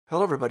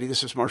Hello, everybody.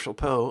 This is Marshall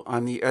Poe.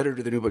 I'm the editor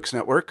of the New Books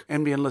Network.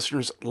 NBN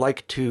listeners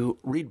like to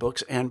read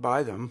books and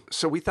buy them.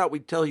 So we thought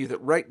we'd tell you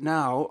that right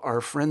now, our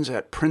friends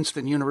at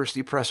Princeton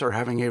University Press are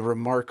having a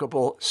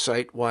remarkable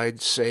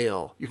site-wide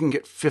sale. You can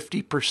get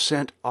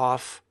 50%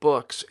 off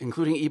books,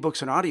 including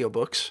ebooks and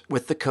audiobooks,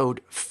 with the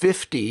code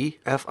 50,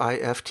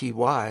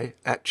 F-I-F-T-Y,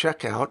 at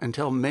checkout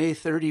until May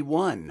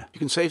 31. You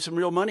can save some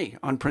real money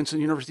on Princeton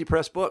University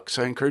Press books.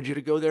 I encourage you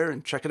to go there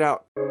and check it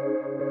out.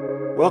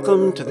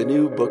 Welcome to the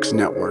New Books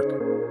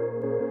Network.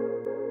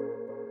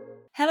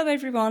 Hello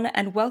everyone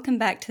and welcome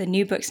back to the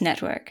New Books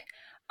Network.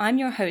 I'm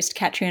your host,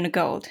 Katriona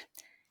Gold.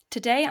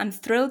 Today I'm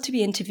thrilled to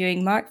be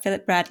interviewing Mark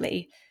Philip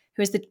Bradley,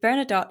 who is the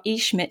Bernadotte E.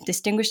 Schmidt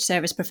Distinguished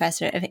Service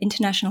Professor of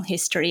International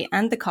History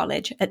and the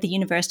College at the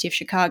University of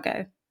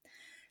Chicago.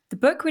 The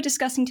book we're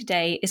discussing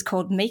today is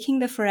called Making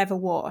the Forever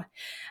War,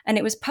 and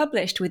it was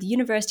published with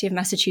University of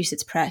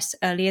Massachusetts Press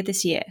earlier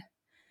this year.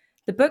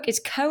 The book is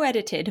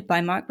co-edited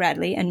by Mark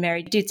Bradley and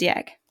Mary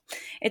Dudziak.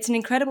 It's an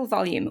incredible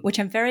volume, which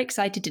I'm very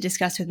excited to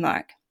discuss with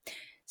Mark.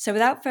 So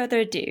without further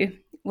ado,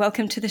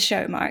 welcome to the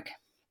show, Mark.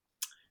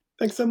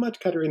 Thanks so much,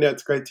 Katerina.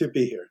 It's great to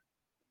be here.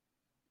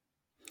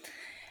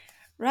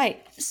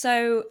 Right.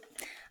 So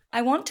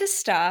I want to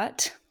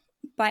start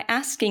by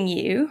asking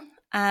you,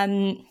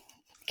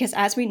 because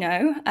as we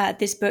know,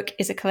 this book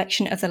is a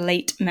collection of the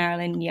late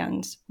Marilyn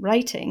Young's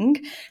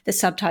writing, the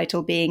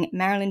subtitle being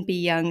Marilyn B.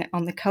 Young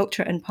on the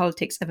Culture and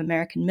Politics of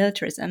American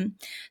Militarism.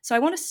 So I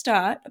want to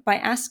start by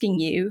asking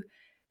you,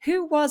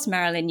 who was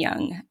Marilyn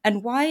Young,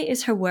 and why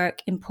is her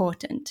work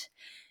important?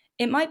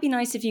 It might be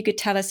nice if you could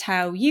tell us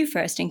how you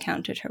first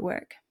encountered her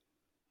work.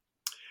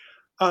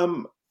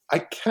 I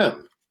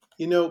can.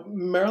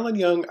 Marilyn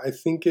Young, I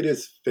think it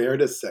is fair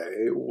to say,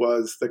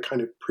 was the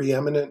kind of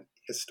preeminent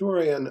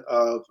historian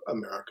of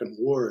American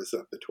wars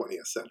of the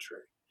 20th century.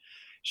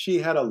 She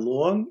had a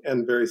long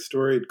and very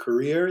storied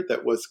career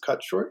that was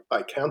cut short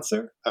by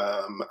cancer.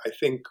 I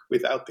think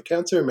without the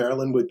cancer,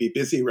 Marilyn would be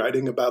busy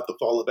writing about the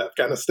fall of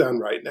Afghanistan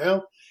right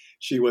now.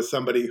 She was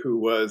somebody who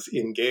was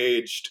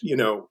engaged,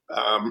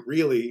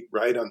 really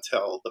right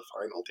until the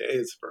final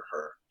days for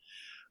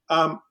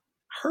her.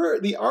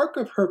 The arc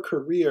of her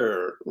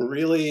career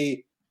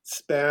really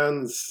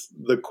spans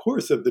the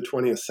course of the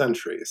 20th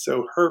century.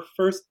 So her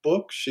first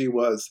book, she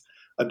was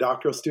a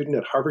doctoral student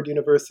at Harvard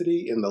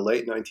University in the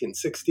late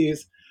 1960s,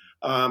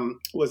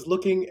 was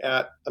looking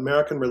at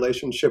American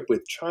relationship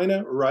with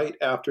China right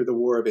after the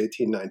War of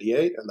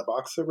 1898 and the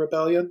Boxer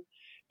Rebellion.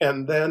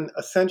 And then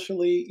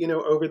essentially,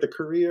 over the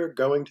career,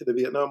 going to the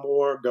Vietnam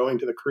War, going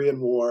to the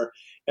Korean War,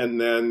 and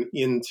then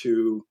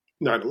into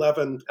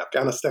 9/11,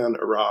 Afghanistan,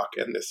 Iraq,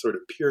 and this sort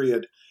of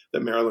period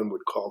that Marilyn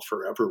would call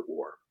Forever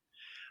War.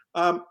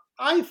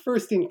 I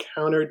first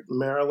encountered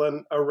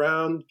Marilyn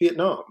around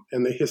Vietnam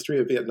and the history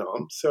of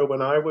Vietnam. So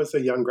when I was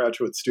a young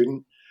graduate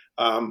student,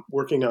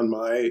 working on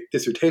my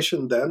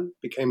dissertation then,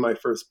 became my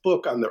first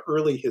book on the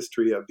early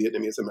history of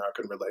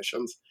Vietnamese-American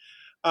relations.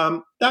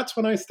 That's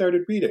when I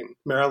started reading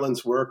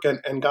Marilyn's work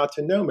and got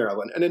to know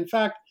Marilyn. And in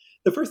fact,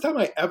 the first time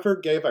I ever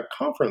gave a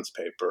conference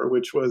paper,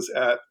 which was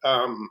at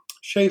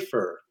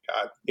Schaefer,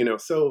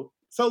 so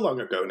long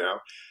ago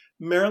now,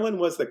 Marilyn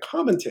was the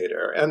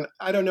commentator. And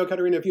I don't know,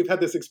 Katerina, if you've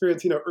had this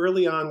experience,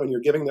 early on when you're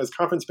giving those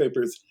conference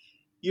papers,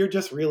 you're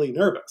just really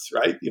nervous,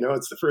 right?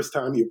 It's the first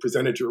time you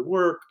presented your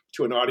work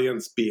to an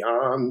audience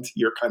beyond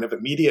your kind of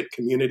immediate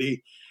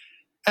community.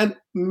 And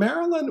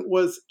Marilyn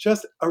was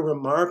just a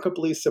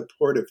remarkably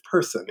supportive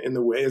person in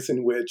the ways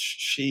in which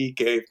she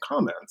gave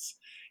comments.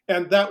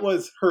 And that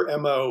was her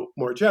MO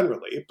more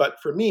generally.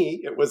 But for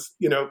me, it was,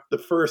 the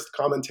first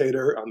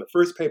commentator on the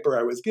first paper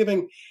I was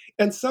giving,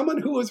 and someone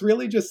who was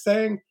really just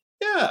saying,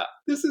 yeah,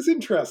 this is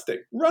interesting.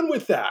 Run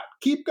with that.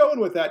 Keep going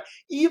with that.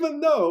 Even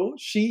though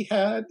she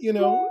had,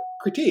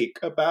 critique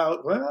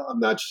about, well,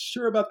 I'm not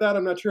sure about that.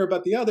 I'm not sure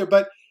about the other.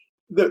 But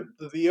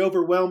the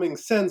overwhelming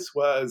sense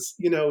was,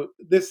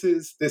 this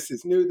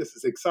is new. This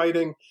is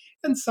exciting.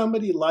 And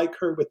somebody like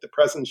her with the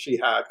presence she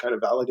had kind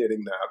of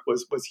validating that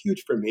was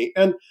huge for me.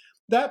 And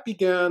that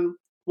began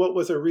what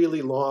was a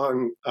really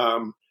long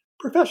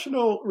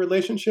professional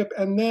relationship.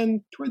 And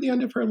then toward the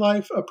end of her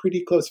life, a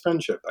pretty close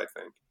friendship, I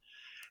think.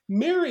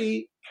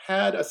 Mary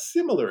had a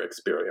similar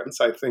experience,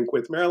 I think,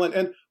 with Marilyn.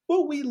 And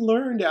what we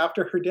learned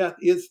after her death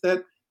is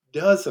that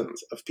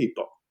dozens of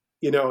people,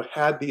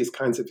 had these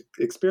kinds of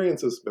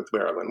experiences with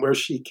Marilyn, where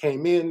she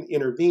came in,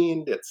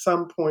 intervened at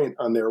some point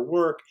on their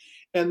work,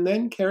 and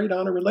then carried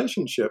on a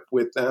relationship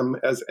with them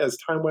as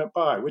time went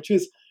by, which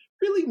is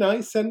really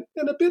nice and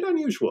a bit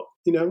unusual,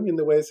 in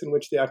the ways in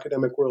which the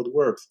academic world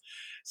works.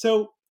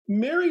 So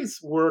Mary's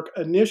work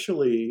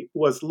initially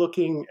was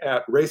looking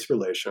at race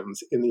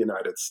relations in the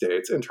United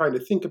States and trying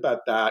to think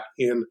about that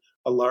in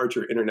a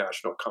larger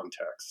international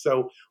context.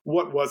 So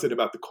what was it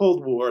about the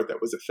Cold War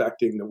that was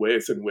affecting the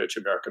ways in which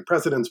American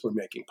presidents were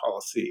making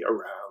policy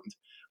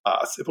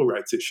around civil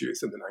rights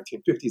issues in the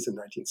 1950s and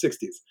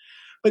 1960s?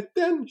 But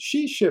then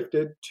she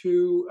shifted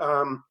to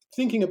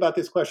thinking about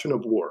this question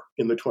of war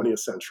in the 20th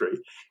century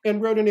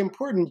and wrote an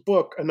important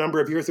book a number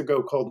of years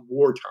ago called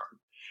Wartime.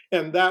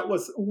 And that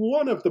was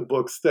one of the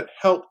books that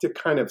helped to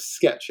kind of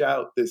sketch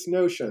out this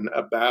notion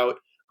about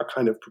a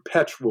kind of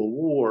perpetual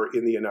war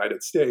in the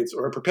United States,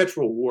 or a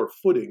perpetual war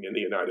footing in the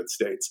United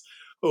States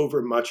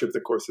over much of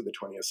the course of the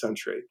 20th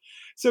century.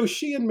 So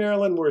she and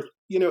Marilyn were,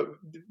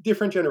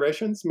 different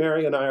generations.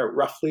 Mary and I are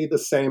roughly the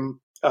same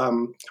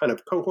kind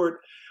of cohort,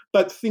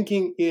 but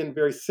thinking in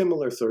very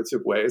similar sorts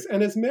of ways.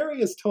 And as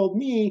Mary has told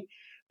me,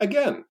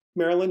 again,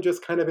 Marilyn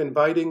just kind of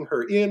inviting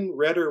her in,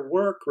 read her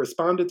work,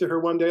 responded to her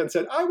one day and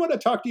said, I want to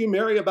talk to you,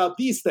 Mary, about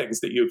these things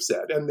that you've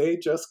said. And they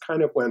just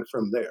kind of went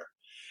from there.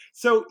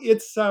 So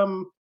it's,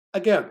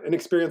 again, an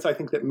experience I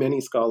think that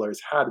many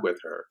scholars had with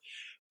her.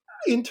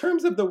 In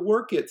terms of the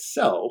work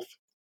itself,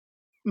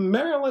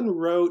 Marilyn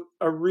wrote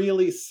a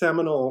really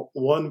seminal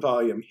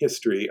one-volume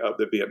history of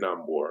the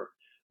Vietnam War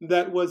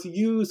that was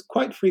used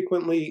quite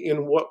frequently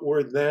in what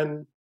were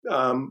then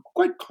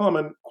quite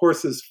common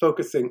courses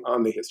focusing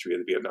on the history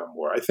of the Vietnam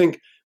War. I think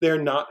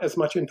they're not as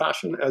much in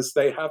fashion as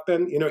they have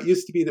been. It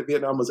used to be that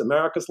Vietnam was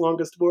America's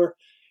longest war.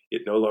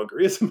 It no longer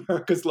is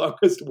America's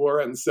longest war.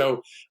 And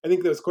so I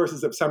think those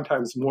courses have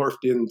sometimes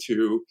morphed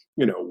into,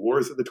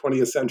 wars of the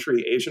 20th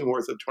century, Asian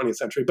wars of the 20th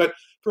century. But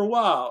for a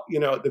while,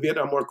 the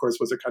Vietnam War course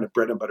was a kind of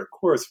bread and butter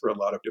course for a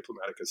lot of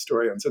diplomatic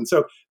historians. And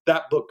so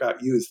that book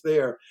got used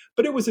there.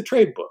 But it was a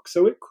trade book.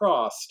 So it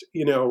crossed,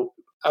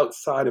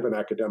 outside of an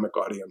academic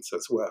audience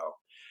as well.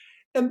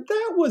 And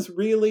that was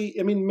really,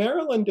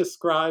 Marilyn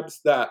describes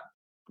that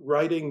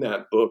writing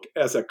that book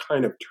as a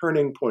kind of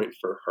turning point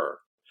for her.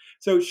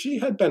 So she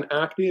had been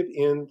active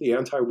in the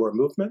anti-war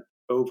movement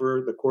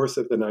over the course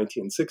of the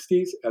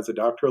 1960s as a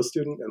doctoral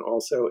student and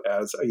also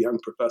as a young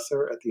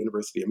professor at the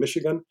University of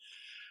Michigan,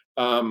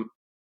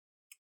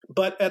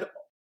 but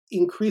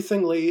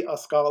increasingly a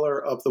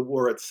scholar of the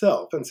war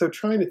itself. And so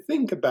trying to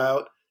think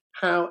about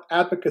how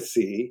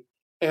advocacy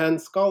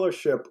and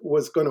scholarship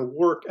was going to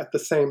work at the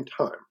same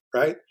time,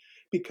 right?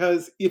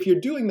 Because if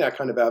you're doing that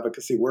kind of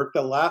advocacy work,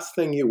 the last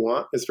thing you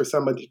want is for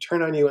somebody to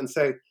turn on you and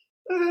say,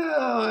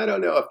 well, I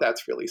don't know if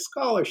that's really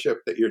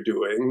scholarship that you're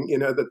doing,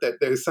 that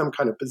there's some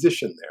kind of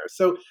position there.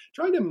 So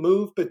trying to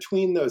move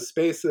between those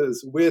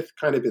spaces with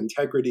kind of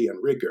integrity and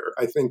rigor,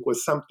 I think,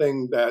 was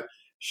something that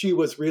she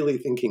was really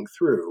thinking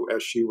through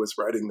as she was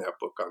writing that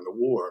book on the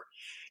war.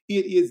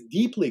 It is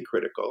deeply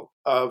critical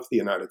of the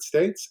United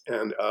States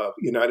and of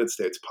United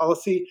States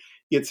policy.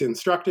 It's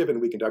instructive, and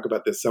we can talk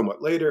about this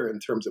somewhat later in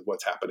terms of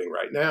what's happening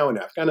right now in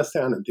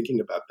Afghanistan and thinking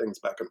about things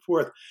back and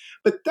forth.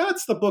 But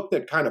that's the book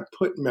that kind of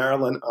put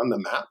Marilyn on the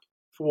map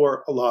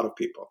for a lot of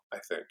people, I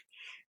think.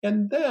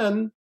 And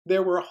then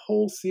there were a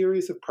whole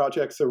series of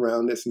projects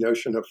around this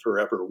notion of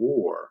forever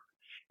war.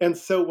 And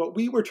so what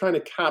we were trying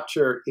to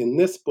capture in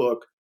this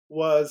book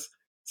was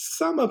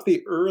some of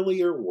the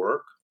earlier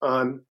work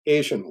on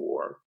Asian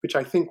war, which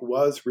I think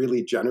was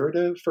really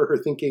generative for her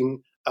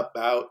thinking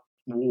about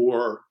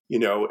war,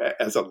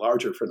 as a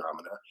larger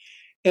phenomena.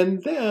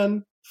 And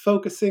then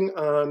focusing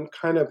on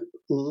kind of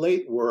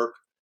late work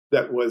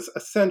that was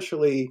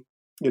essentially,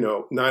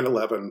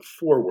 9/11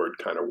 forward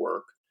kind of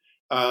work.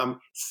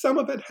 Some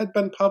of it had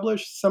been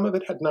published, some of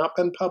it had not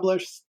been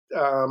published.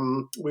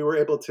 We were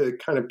able to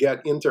kind of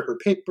get into her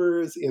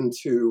papers,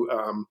 into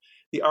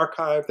the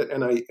archive that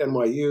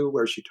NYU,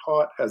 where she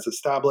taught, has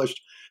established.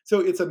 So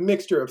it's a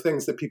mixture of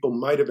things that people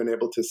might have been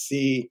able to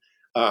see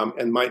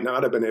and might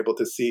not have been able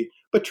to see,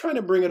 but trying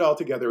to bring it all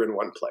together in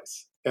one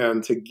place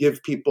and to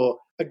give people,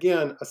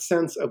 again, a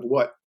sense of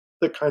what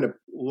the kind of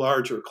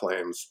larger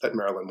claims that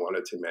Marilyn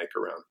wanted to make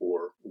around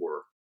war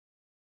were.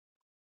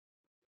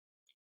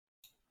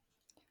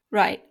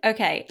 Right.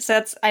 Okay. So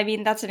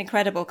that's an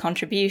incredible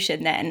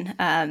contribution then.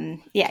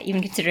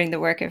 Even considering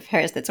the work of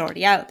hers that's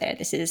already out there,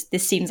 this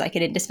seems like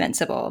an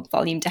indispensable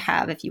volume to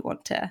have if you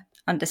want to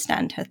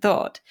understand her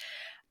thought.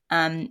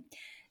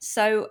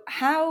 So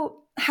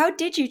how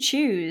did you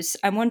choose?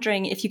 I'm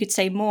wondering if you could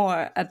say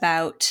more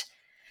about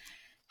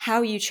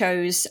how you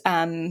chose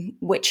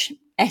which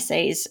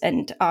essays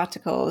and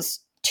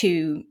articles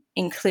to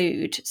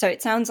include. So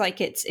it sounds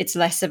like it's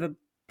less of a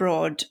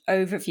broad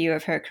overview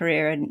of her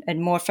career and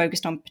more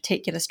focused on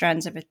particular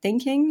strands of her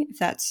thinking, if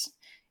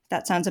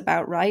that sounds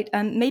about right.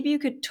 Maybe you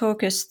could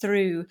talk us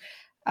through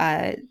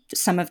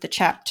some of the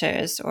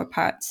chapters or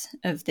parts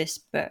of this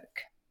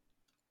book.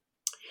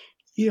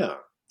 Yeah.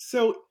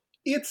 So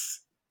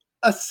it's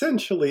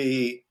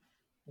essentially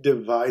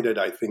divided,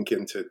 I think,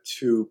 into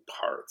two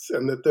parts,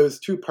 and that those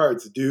two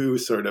parts do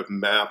sort of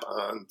map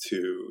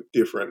onto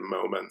different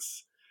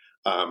moments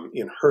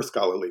in her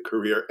scholarly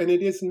career. And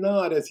it is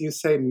not, as you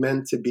say,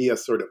 meant to be a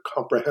sort of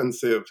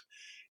comprehensive,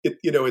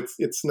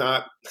 it's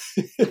not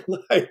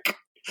like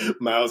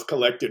Mao's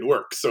collected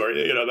works or,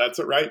 that's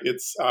it, right.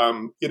 It's,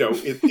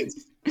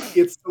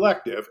 it's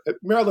selective.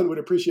 Marilyn would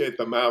appreciate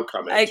the Mao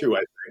comment too,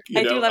 I think.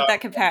 I do love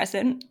that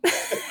comparison.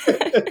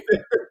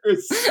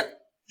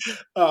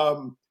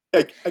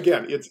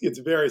 Again, it's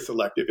very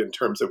selective in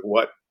terms of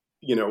what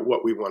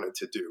we wanted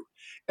to do.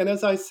 And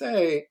as I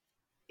say,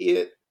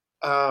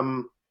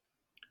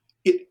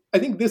 I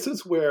think this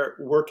is where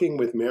working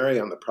with Mary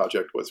on the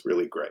project was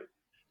really great.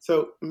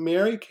 So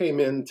Mary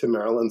came into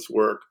Marilyn's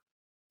work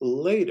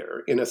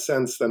later in a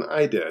sense than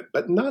I did,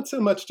 but not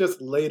so much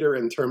just later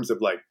in terms of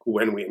like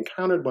when we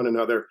encountered one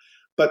another,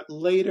 but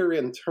later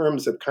in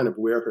terms of kind of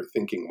where her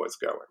thinking was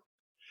going.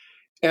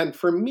 And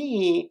for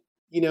me,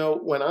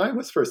 when I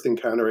was first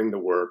encountering the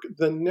work,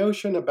 the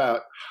notion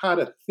about how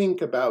to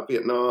think about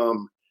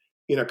Vietnam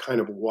in a kind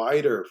of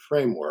wider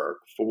framework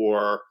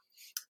for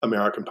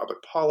American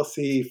public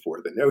policy,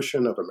 for the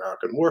notion of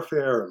American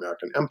warfare,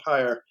 American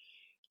empire,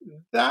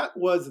 that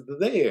was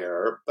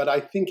there, but I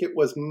think it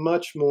was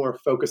much more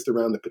focused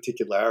around the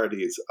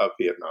particularities of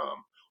Vietnam.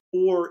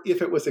 Or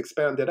if it was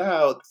expanded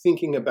out,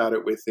 thinking about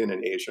it within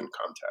an Asian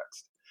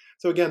context.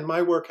 So again,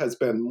 my work has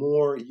been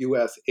more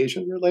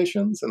US-Asian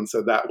relations, and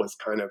so that was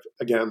kind of,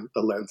 again,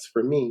 the lens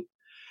for me.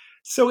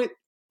 So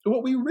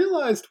what we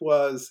realized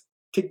was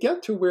to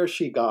get to where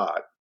she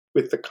got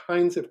with the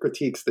kinds of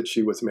critiques that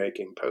she was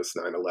making post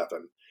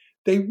 9/11,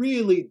 they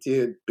really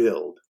did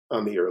build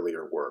on the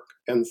earlier work.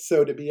 And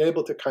so to be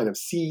able to kind of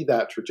see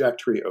that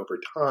trajectory over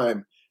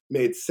time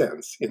made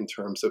sense in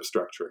terms of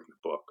structuring the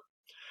book.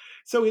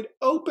 So it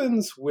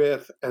opens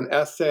with an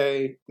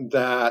essay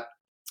that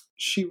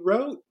she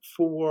wrote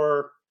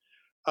for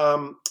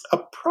a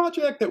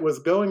project that was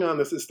going on.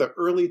 This is the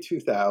early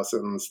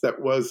 2000s. That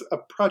was a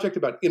project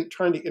about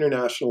trying to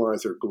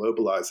internationalize or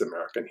globalize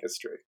American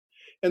history.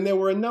 And there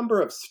were a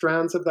number of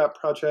strands of that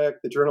project.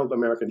 The Journal of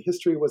American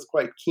History was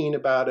quite keen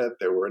about it.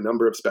 There were a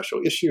number of special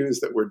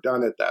issues that were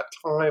done at that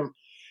time.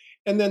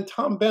 And then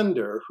Tom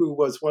Bender, who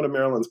was one of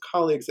Marilyn's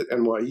colleagues at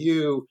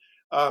NYU,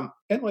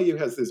 NYU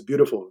has this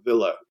beautiful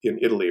villa in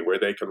Italy where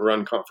they can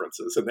run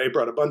conferences. And they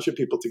brought a bunch of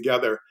people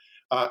together,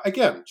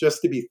 again,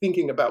 just to be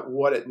thinking about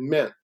what it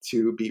meant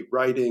to be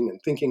writing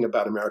and thinking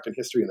about American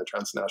history in the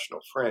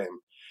transnational frame.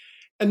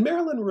 And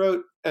Marilyn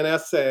wrote an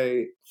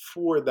essay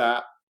for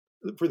the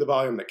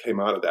volume that came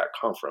out of that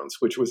conference,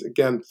 which was,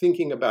 again,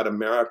 thinking about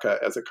America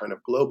as a kind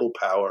of global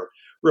power,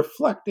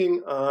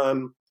 reflecting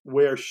on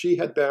where she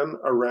had been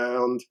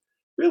around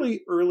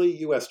really early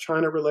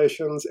US-China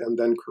relations, and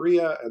then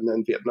Korea, and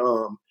then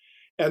Vietnam,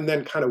 and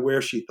then kind of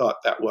where she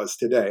thought that was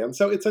today. And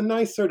so it's a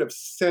nice sort of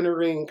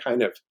centering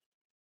kind of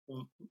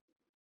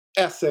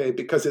essay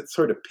because it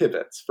sort of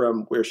pivots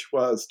from where she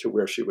was to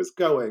where she was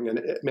going, and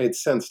it made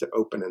sense to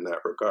open in that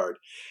regard.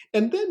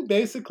 And then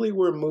basically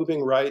we're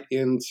moving right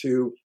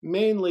into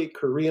mainly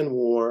Korean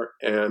War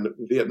and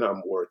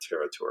Vietnam War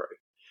territory.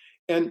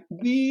 And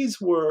these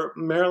were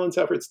Marilyn's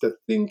efforts to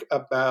think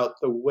about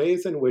the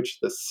ways in which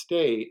the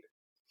state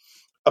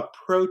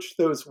approached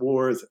those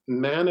wars,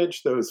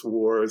 managed those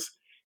wars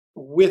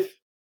with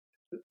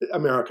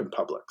American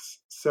publics.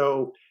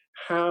 So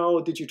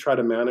how did you try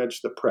to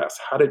manage the press?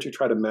 How did you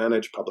try to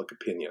manage public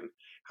opinion?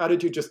 How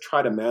did you just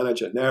try to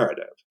manage a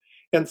narrative?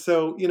 And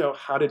so,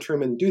 how did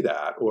Truman do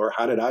that? Or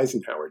how did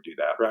Eisenhower do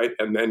that, right?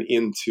 And then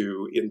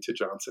into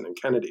Johnson and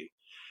Kennedy.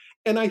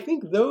 And I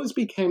think those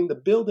became the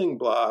building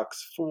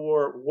blocks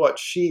for what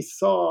she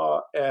saw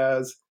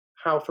as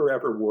how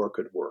forever war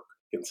could work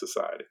in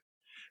society.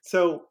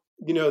 So,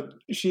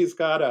 she's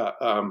got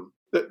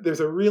there's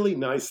a really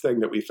nice thing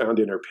that we found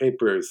in her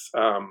papers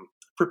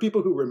for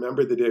people who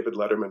remember the David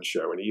Letterman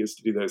show, and he used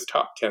to do those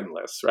top 10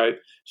 lists, right?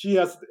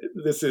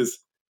 This is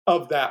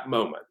of that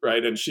moment,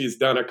 right? And she's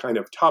done a kind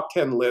of top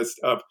 10 list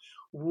of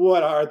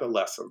what are the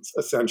lessons,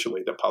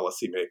 essentially, that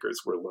policymakers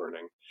were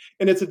learning.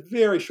 And it's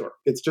very short.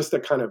 It's just a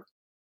kind of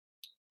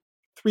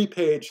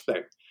 3-page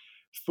thing.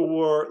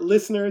 For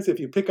listeners, if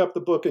you pick up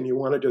the book and you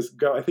want to just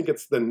go, I think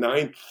it's the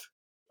 9th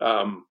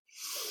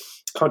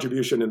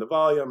contribution in the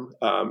volume,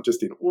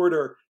 just in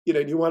order,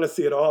 you want to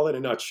see it all in a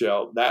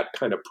nutshell, that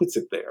kind of puts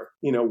it there,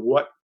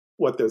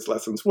 what those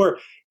lessons were.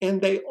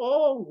 And they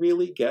all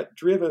really get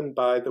driven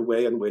by the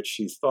way in which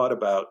she's thought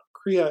about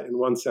Korea in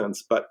one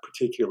sense, but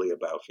particularly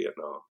about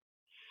Vietnam.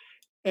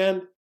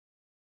 And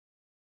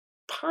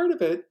part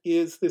of it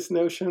is this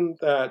notion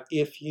that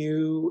if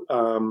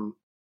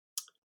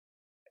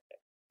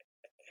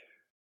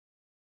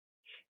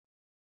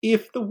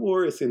the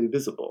war is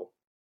invisible,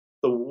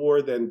 the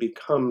war then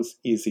becomes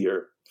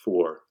easier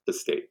for the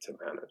state to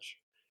manage.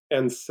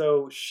 And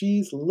so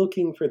she's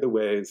looking for the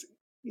ways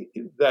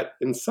that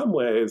in some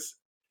ways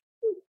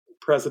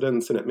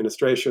presidents and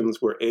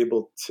administrations were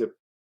able to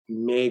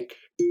make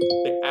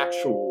the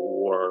actual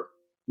war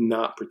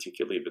not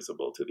particularly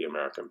visible to the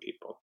American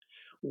people.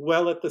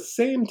 While at the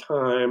same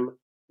time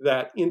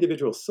that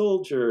individual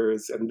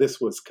soldiers, and this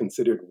was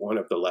considered one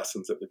of the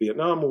lessons of the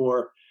Vietnam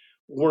War,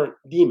 weren't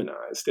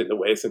demonized in the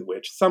ways in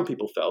which some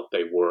people felt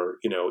they were,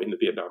 in the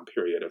Vietnam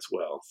period as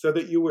well. So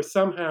that you were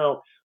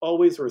somehow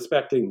always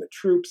respecting the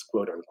troops,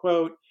 quote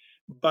unquote,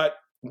 but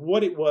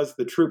what it was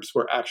the troops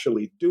were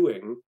actually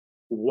doing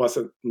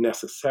wasn't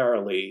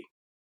necessarily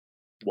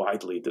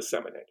widely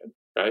disseminated,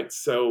 right?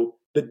 So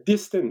the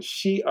distance,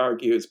 she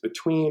argues,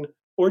 between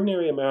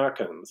ordinary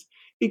Americans,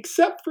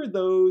 except for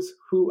those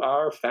who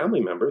are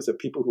family members of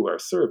people who are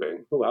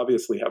serving, who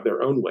obviously have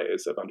their own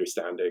ways of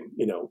understanding,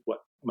 what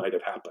might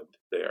have happened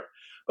there.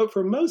 But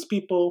for most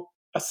people,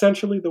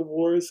 essentially the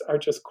wars are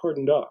just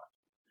cordoned off.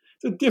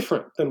 So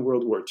different than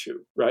World War II,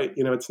 right?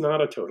 It's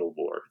not a total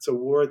war. It's a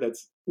war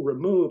that's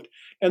removed,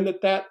 and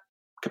that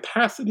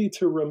capacity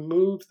to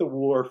remove the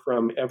war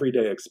from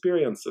everyday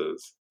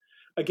experiences,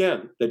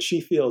 again, that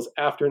she feels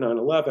after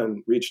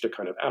 9/11 reached a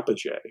kind of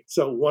apogee.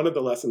 So one of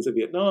the lessons of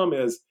Vietnam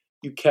is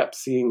you kept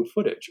seeing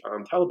footage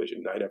on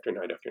television night after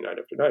night after night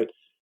after night.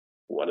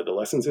 One of the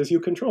lessons is you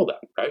control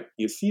that, right?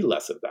 You see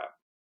less of that.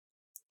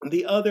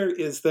 The other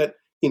is that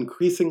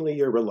increasingly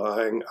you're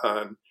relying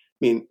on,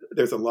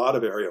 there's a lot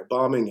of aerial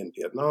bombing in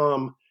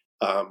Vietnam.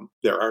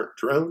 There aren't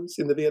drones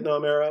in the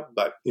Vietnam era,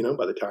 but,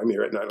 by the time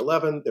you're at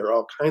 9/11, there are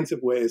all kinds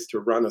of ways to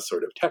run a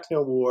sort of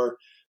techno war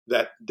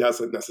that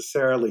doesn't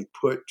necessarily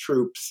put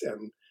troops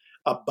and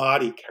a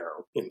body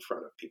count in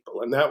front of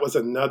people. And that was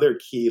another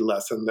key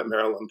lesson that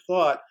Marilyn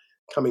thought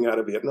coming out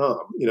of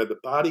Vietnam. The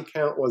body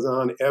count was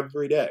on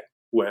every day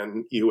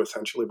when you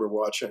essentially were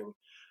watching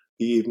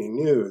the evening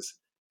news.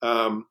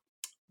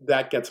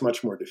 That gets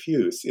much more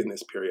diffuse in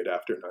this period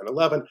after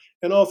 9/11.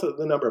 And also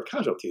the number of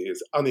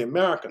casualties on the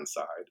American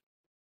side,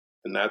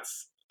 and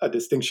that's a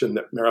distinction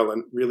that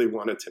Marilyn really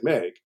wanted to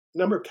make. The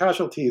number of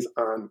casualties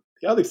on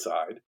the other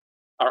side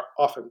are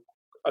often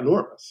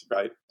enormous,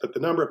 right? But the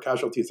number of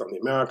casualties on the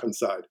American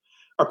side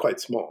are quite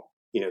small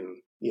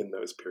in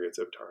those periods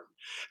of time.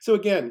 So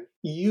again,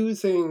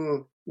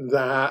 using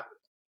that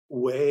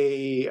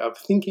way of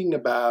thinking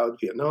about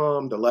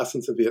Vietnam, the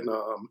lessons of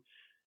Vietnam,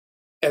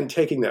 and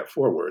taking that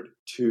forward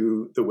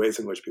to the ways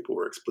in which people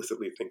were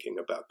explicitly thinking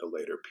about the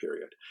later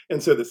period.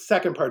 And so the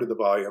second part of the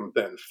volume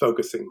then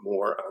focusing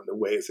more on the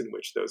ways in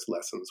which those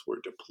lessons were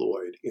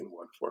deployed in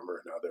one form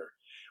or another,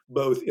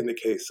 both in the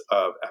case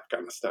of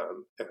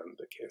Afghanistan and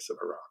the case of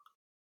Iraq.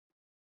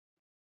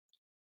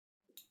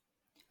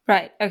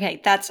 Right. Okay.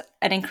 That's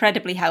an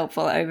incredibly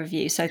helpful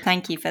overview. So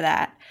thank you for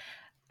that.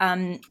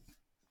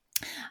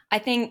 I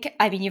think,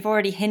 you've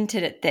already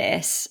hinted at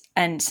this,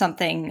 and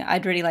something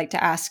I'd really like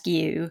to ask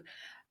you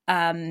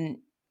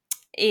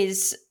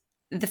is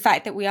the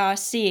fact that we are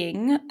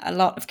seeing a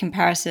lot of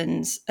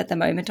comparisons at the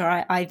moment,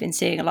 or I've been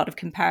seeing a lot of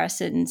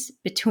comparisons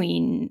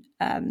between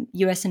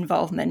US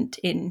involvement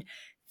in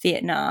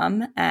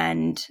Vietnam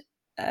and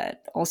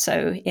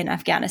also in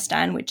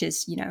Afghanistan, which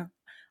is,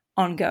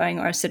 ongoing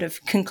or sort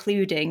of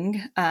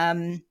concluding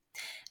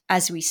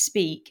as we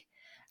speak.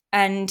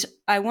 And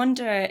I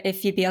wonder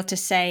if you'd be able to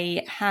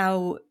say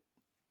how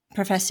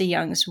Professor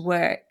Young's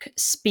work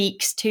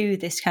speaks to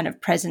this kind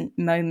of present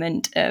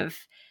moment of,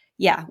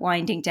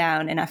 winding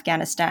down in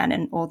Afghanistan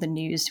and all the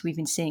news we've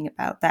been seeing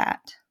about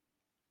that.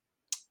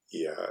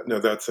 Yeah, no,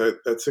 that's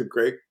a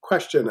great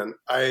question. And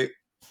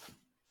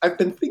I've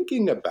been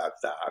thinking about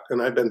that,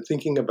 and I've been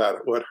thinking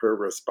about what her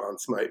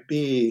response might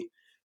be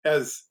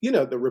as,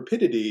 the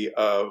rapidity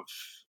of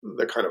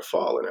the kind of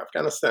fall in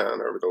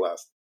Afghanistan over the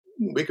last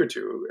week or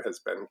two has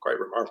been quite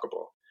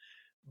remarkable.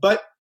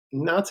 But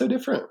not so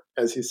different,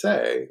 as you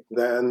say,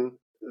 than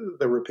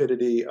the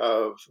rapidity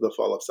of the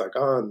fall of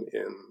Saigon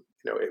in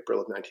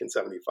April of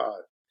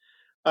 1975.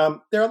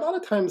 There are a lot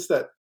of times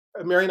that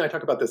Mary and I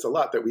talk about this a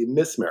lot, that we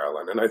miss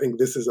Marilyn, and I think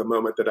this is a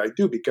moment that I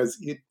do,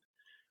 because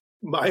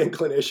my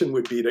inclination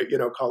would be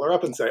to call her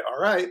up and say, "All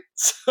right,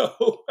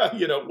 so how do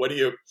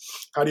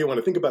you want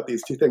to think about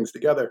these two things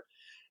together?"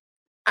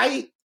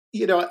 I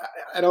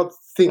don't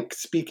think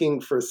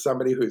speaking for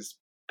somebody who's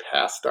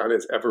passed on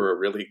is ever a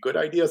really good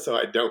idea, so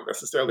I don't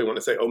necessarily want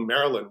to say, "Oh,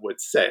 Marilyn would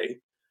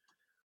say,"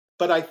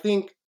 but I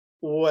think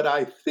what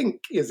I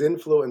think is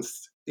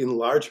influenced in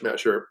large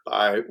measure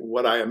by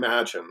what I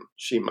imagine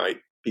she might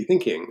be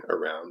thinking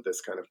around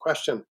this kind of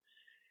question.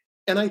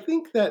 And I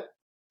think that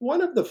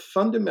one of the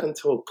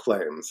fundamental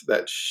claims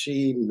that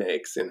she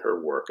makes in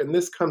her work, and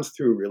this comes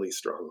through really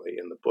strongly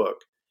in the book,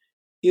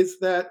 is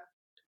that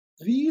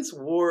these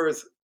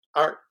wars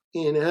are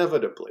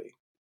inevitably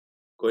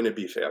going to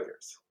be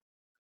failures.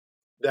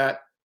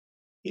 That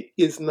it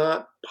is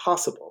not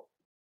possible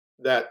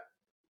that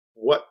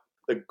what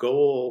the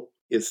goal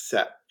is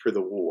set for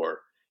the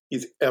war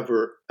is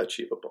ever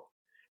achievable.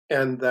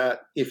 And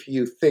that if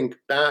you think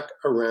back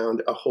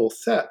around a whole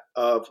set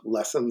of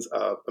lessons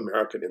of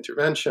American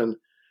intervention,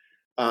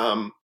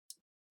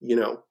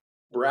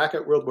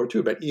 bracket World War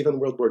II, but even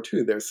World War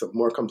II, there's some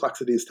more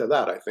complexities to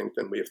that, I think,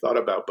 than we've thought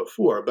about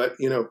before. But,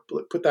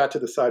 put that to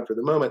the side for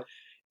the moment.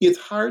 It's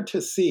hard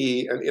to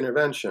see an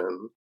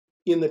intervention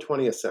in the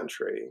 20th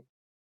century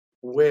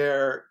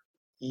where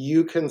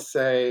you can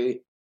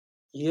say,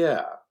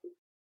 yeah,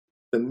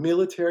 the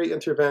military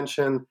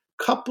intervention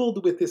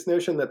coupled with this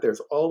notion that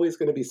there's always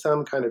going to be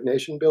some kind of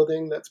nation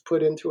building that's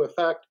put into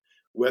effect,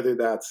 whether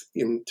that's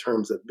in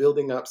terms of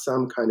building up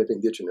some kind of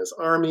indigenous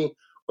army,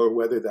 or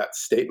whether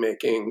that's state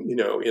making,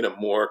 in a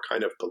more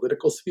kind of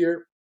political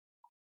sphere.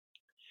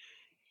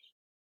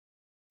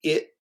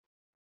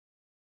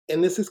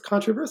 And this is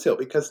controversial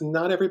because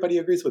not everybody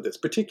agrees with this,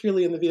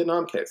 particularly in the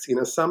Vietnam case.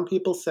 Some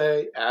people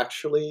say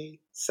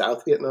actually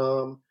South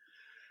Vietnam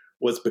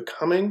was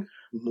becoming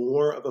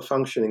more of a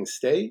functioning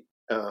state,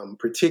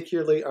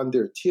 particularly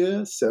under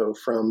Thieu. So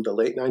from the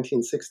late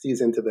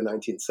 1960s into the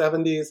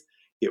 1970s,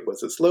 it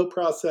was a slow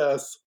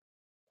process,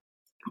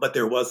 but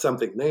there was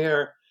something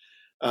there.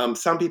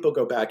 Some people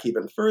go back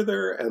even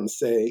further and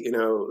say,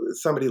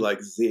 somebody like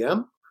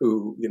Diem,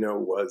 who,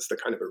 was the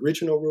kind of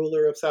original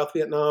ruler of South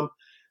Vietnam,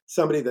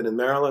 somebody that in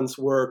Marilyn's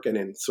work and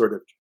in sort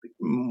of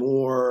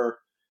more,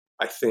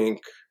 I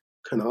think,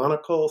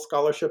 canonical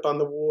scholarship on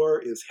the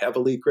war is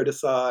heavily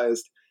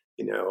criticized.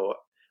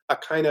 A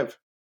kind of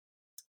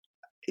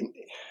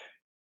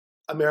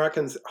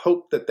Americans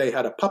hoped that they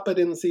had a puppet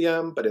in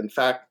Diem, but in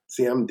fact,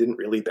 Diem didn't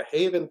really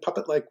behave in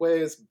puppet-like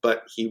ways,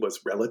 but he was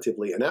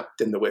relatively inept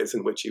in the ways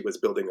in which he was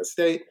building a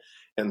state.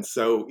 And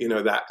so,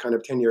 that kind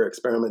of 10-year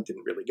experiment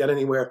didn't really get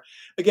anywhere.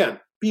 Again,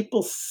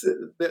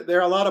 there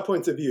are a lot of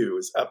points of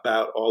views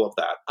about all of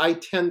that. I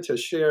tend to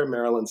share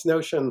Marilyn's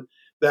notion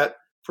that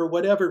for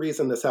whatever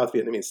reason, the South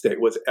Vietnamese state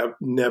was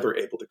never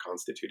able to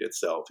constitute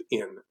itself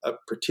in a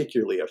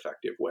particularly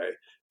effective way,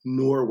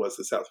 nor was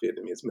the South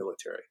Vietnamese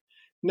military.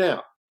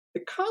 Now,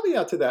 the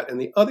caveat to that,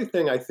 and the other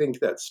thing I think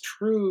that's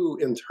true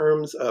in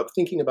terms of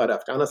thinking about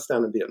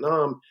Afghanistan and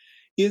Vietnam,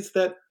 is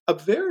that a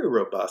very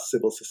robust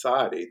civil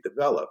society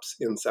develops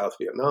in South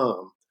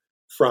Vietnam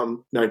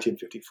from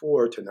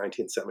 1954 to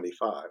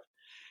 1975.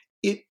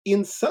 It,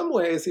 in some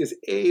ways, is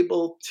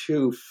able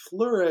to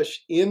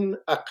flourish in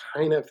a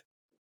kind of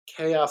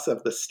chaos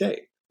of the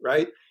state,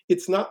 right?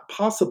 It's not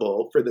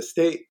possible for the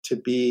state to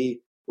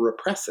be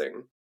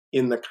repressing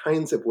in the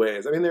kinds of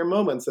ways. I mean, there are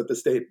moments that the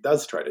state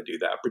does try to do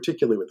that,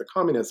 particularly with the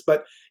communists,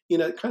 but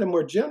in a kind of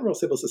more general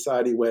civil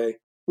society way,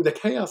 the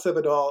chaos of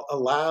it all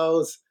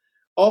allows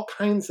all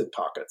kinds of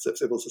pockets of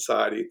civil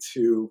society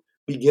to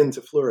begin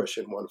to flourish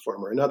in one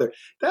form or another.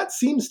 That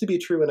seems to be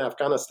true in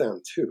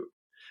Afghanistan too.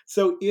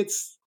 So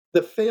it's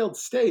the failed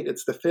state,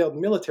 it's the failed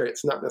military,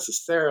 it's not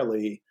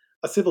necessarily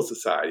a civil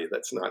society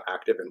that's not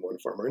active in one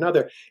form or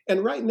another.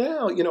 And right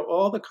now,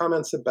 all the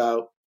comments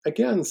about,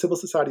 again, civil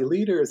society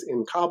leaders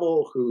in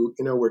Kabul who,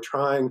 were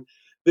trying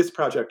this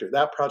project or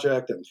that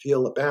project and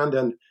feel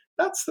abandoned,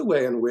 that's the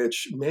way in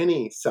which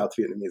many South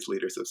Vietnamese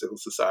leaders of civil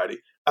society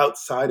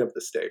outside of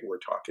the state were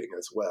talking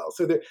as well.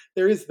 So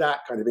there is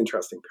that kind of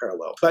interesting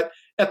parallel. But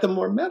at the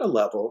more meta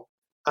level,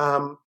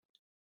 the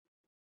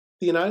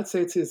United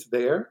States is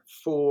there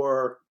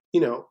for,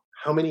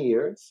 how many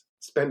years,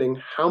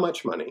 spending how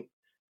much money.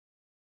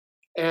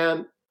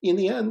 And in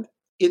the end,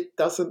 it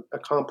doesn't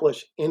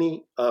accomplish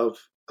any of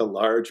the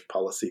large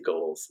policy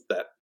goals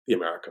that the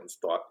Americans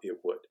thought it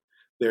would.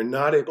 They're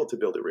not able to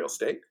build a real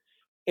state.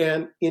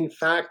 And in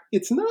fact,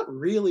 it's not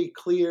really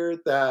clear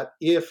that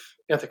if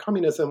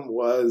anti-communism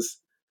was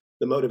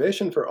the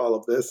motivation for all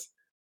of this,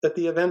 that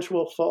the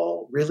eventual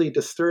fall really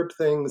disturbed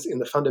things in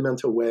the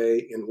fundamental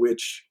way in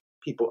which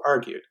people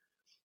argued.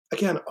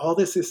 Again, all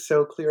this is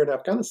so clear in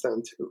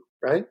Afghanistan too,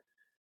 right?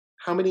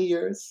 How many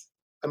years?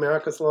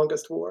 America's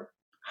longest war?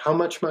 How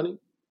much money?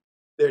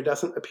 There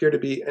doesn't appear to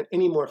be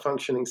any more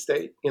functioning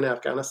state in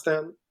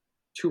Afghanistan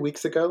 2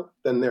 weeks ago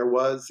than there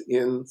was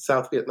in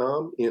South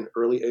Vietnam in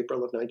early April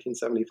of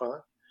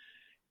 1975.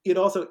 It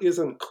also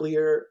isn't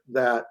clear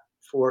that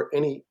for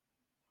any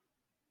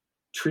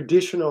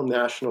traditional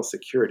national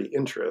security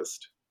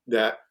interest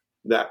that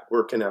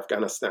work in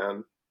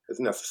Afghanistan has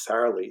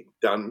necessarily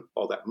done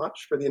all that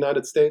much for the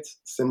United States,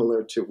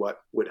 similar to what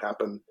would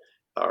happen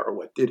or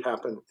what did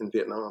happen in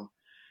Vietnam.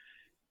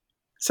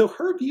 So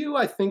her view,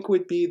 I think,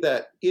 would be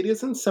that it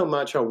isn't so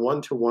much a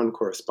one-to-one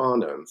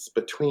correspondence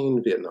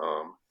between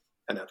Vietnam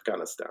and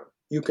Afghanistan.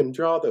 You can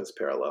draw those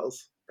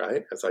parallels,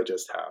 right, as I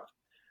just have.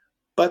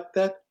 But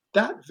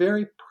that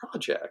very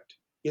project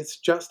is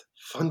just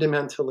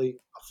fundamentally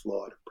a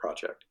flawed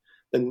project.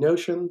 The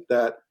notion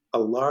that a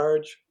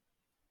large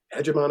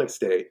hegemonic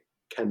state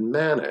can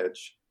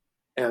manage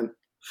and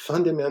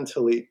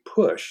fundamentally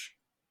push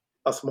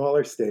a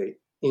smaller state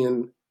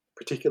in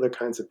particular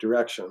kinds of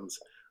directions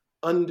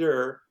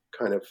under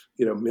kind of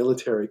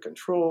military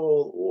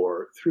control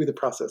or through the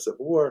process of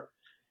war,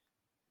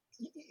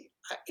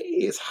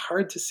 it's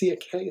hard to see a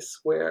case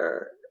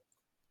where,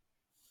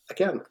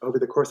 again, over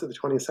the course of the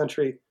 20th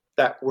century,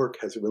 that work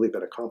has really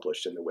been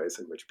accomplished in the ways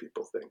in which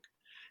people think.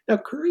 Now,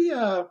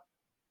 Korea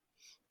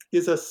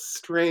is a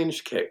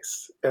strange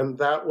case, and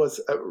that was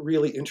a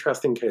really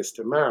interesting case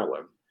to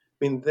Marilyn.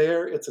 I mean,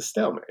 there it's a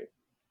stalemate.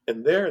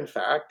 And there, in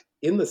fact,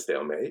 in the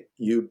stalemate,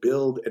 you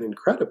build an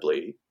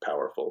incredibly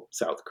powerful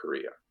South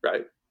Korea,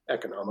 right?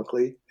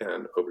 Economically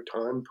and over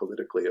time,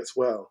 politically as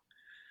well.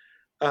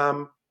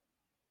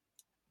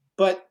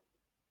 But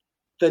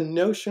the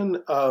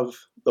notion of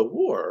the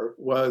war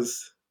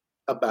was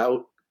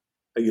about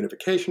a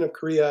unification of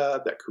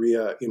Korea, that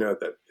Korea,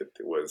 that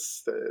there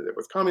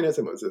was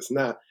communism, it was this and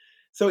that.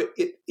 So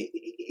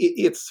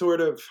it's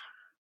sort of,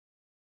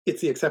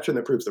 it's the exception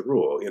that proves the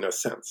rule in a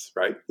sense,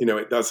 right?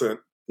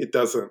 It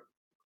doesn't,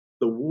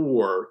 the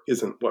war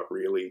isn't what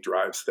really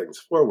drives things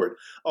forward.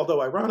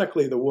 Although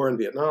ironically, the war in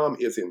Vietnam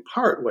is in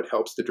part what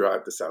helps to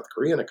drive the South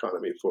Korean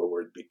economy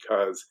forward,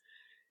 because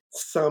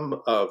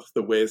some of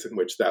the ways in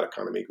which that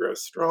economy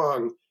grows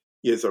strong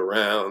is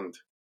around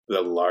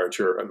the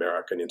larger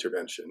American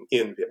intervention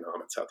in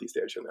Vietnam and Southeast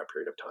Asia in that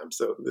period of time.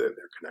 So there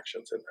are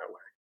connections in that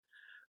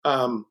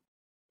way.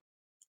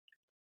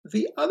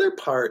 The other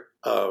part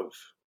of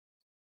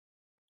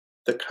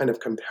the kind of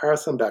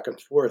comparison back and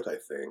forth, I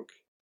think,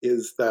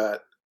 is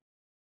that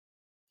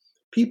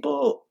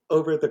people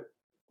over the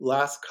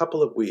last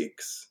couple of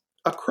weeks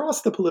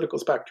across the political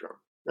spectrum,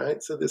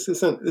 right? So this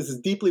is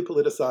deeply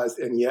politicized,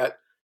 and yet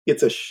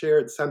it's a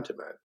shared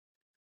sentiment,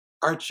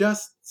 are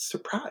just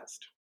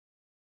surprised.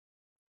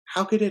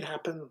 How could it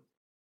happen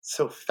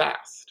so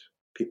fast,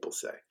 people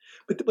say.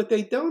 But what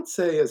they don't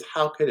say is,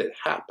 how could it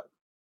happen?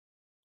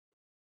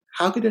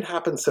 How could it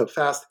happen so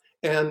fast?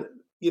 And,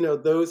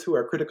 those who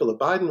are critical of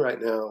Biden right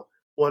now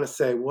want to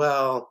say,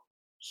 well,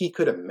 he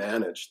could have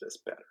managed this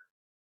better.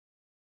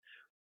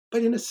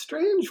 But in a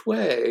strange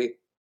way,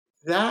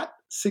 that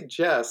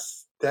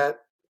suggests that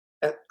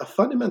at a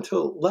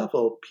fundamental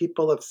level,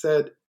 people have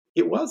said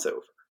it was over,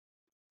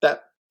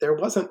 that there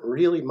wasn't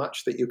really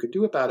much that you could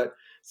do about it.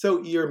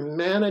 So you're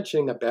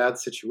managing a bad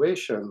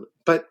situation,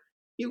 but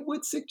it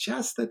would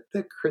suggest that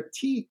the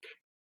critique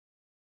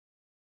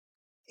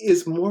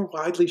is more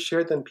widely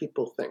shared than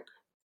people think,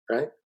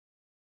 right?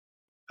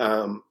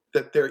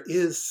 That there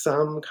is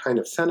some kind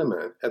of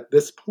sentiment at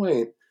this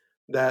point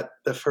that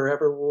the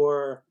forever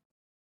war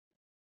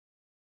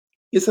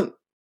isn't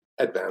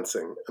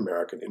advancing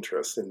American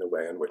interests in the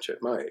way in which it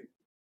might.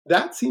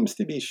 That seems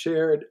to be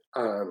shared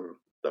on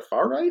the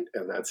far right,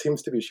 and that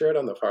seems to be shared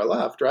on the far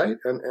left, right?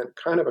 And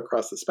kind of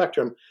across the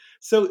spectrum.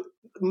 So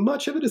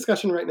much of the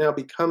discussion right now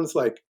becomes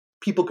like,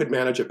 people could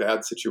manage a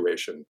bad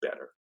situation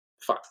better.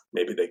 Fine.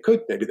 Maybe they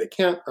could, maybe they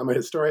can't. I'm a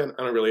historian.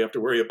 I don't really have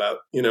to worry about,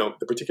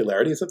 the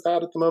particularities of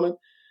that at the moment.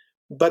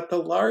 But the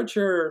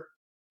larger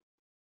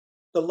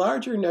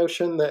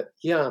notion that,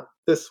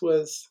 this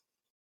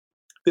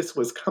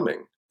was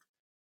coming,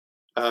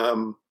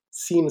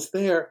 seems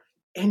there.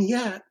 And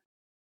yet,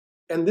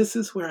 and this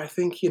is where I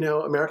think,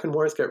 American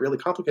wars get really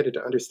complicated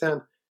to understand,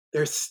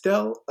 there's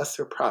still a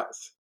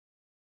surprise.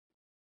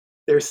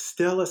 There's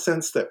still a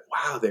sense that,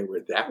 wow, they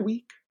were that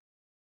weak.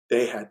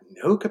 They had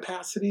no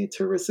capacity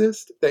to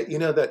resist. That,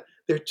 that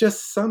there's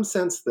just some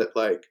sense that,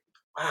 like,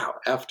 wow,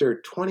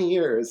 after 20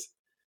 years,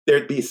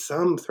 there'd be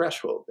some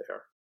threshold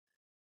there.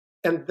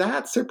 And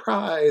that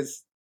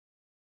surprise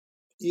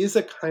is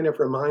a kind of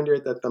reminder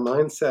that the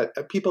mindset,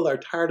 people are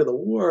tired of the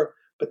war,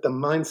 but the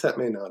mindset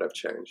may not have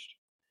changed.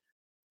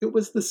 It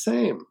was the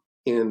same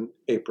in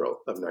April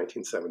of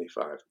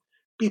 1975.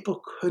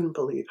 People couldn't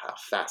believe how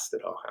fast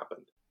it all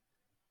happened,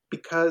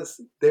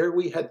 because there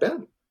we had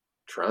been,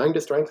 trying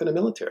to strengthen a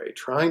military,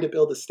 trying to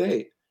build a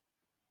state,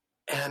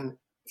 and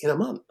in a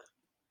month,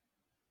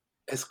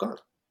 it's gone,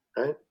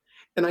 right?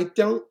 And I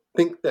don't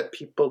think that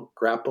people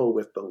grapple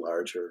with the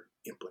larger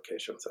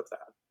implications of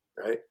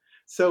that, right?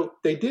 So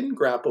they didn't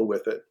grapple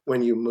with it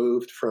when you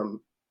moved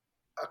from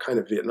a kind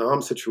of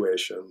Vietnam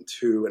situation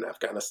to an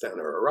Afghanistan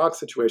or Iraq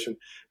situation,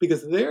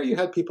 because there you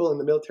had people in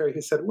the military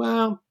who said,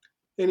 well,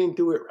 they didn't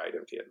do it right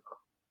in Vietnam.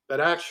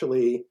 But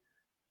actually,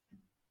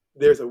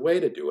 there's a way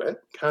to do it.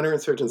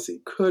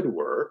 Counterinsurgency could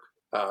work.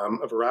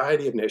 A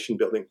variety of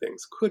nation-building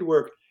things could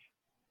work.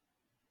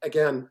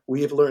 Again,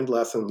 we've learned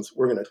lessons.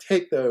 We're going to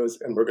take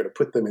those and we're going to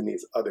put them in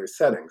these other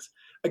settings.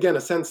 Again,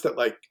 a sense that,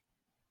 like,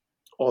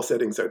 all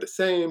settings are the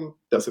same.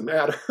 Doesn't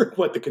matter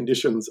what the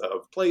conditions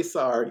of place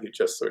are. You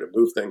just sort of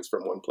move things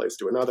from one place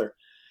to another.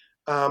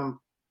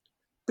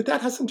 But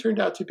that hasn't turned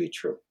out to be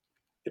true.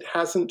 It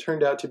hasn't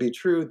turned out to be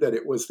true that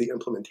it was the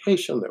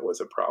implementation that was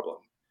a problem.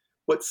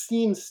 What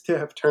seems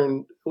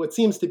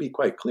to be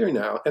quite clear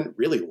now, and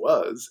really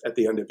was at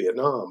the end of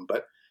Vietnam,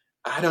 but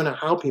I don't know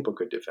how people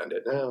could defend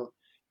it now,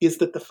 is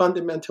that the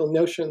fundamental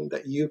notion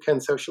that you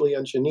can socially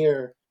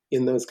engineer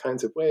in those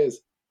kinds of ways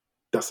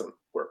doesn't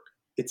work.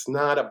 It's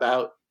not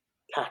about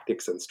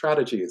tactics and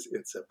strategies.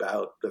 It's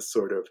about the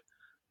sort of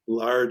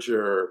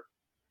larger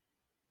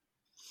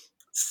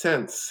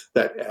sense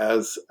that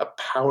as a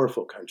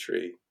powerful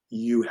country,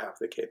 you have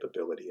the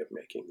capability of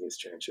making these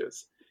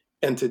changes.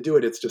 And to do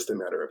it, it's just a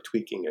matter of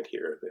tweaking it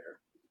here or there.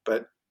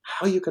 But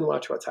how you can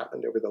watch what's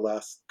happened over the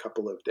last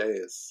couple of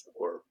days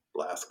or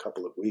last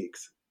couple of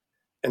weeks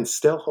and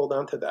still hold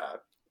on to that,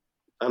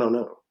 I don't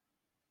know.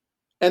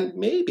 And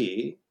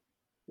maybe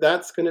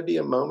that's going to be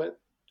a moment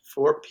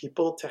for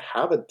people to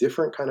have a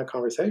different kind of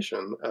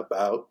conversation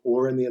about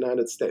war in the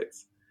United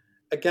States.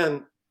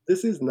 Again,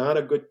 this is not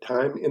a good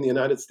time in the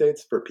United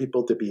States for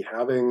people to be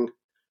having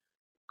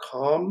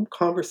calm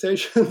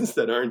conversations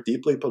that aren't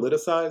deeply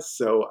politicized.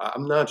 So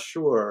I'm not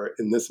sure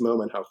in this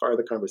moment how far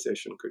the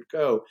conversation could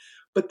go.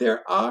 But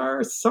there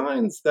are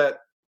signs that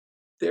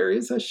there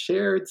is a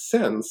shared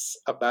sense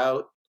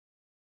about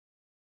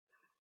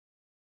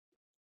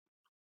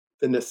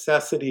the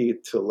necessity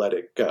to let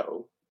it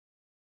go.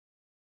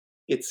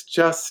 It's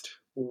just,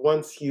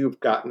 once you've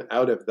gotten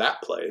out of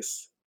that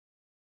place,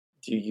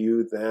 do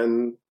you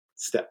then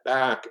step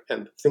back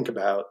and think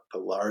about the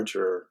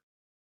larger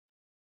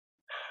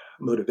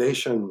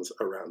motivations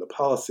around the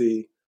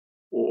policy,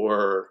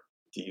 or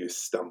do you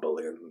stumble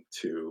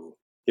into,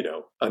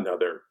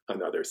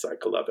 another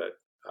cycle of it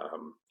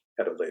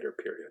at a later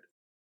period?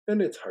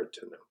 And it's hard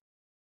to know.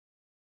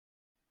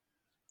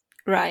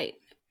 Right.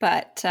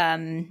 But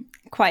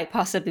quite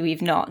possibly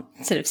we've not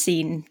sort of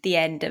seen the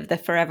end of the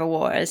forever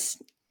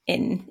wars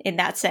in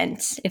that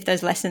sense if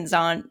those lessons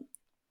aren't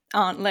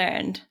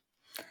learned.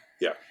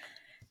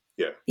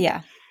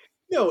 Yeah.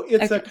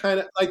 It's Okay. a kind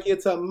of like,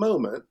 it's a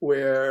moment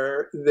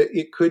where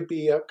it could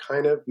be a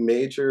kind of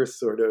major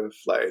sort of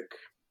like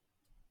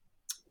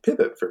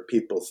pivot for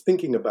people's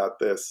thinking about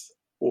this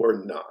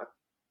or not.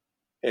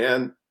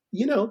 And,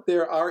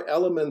 there are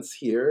elements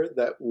here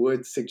that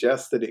would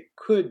suggest that it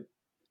could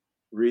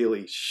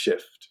really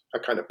shift a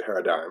kind of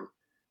paradigm.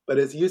 But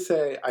as you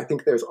say, I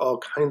think there's all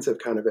kinds of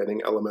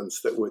countervailing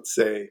elements that would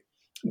say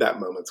that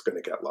moment's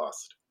going to get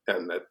lost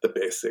and that the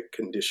basic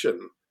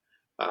condition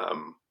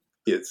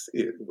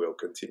it will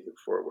continue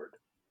forward,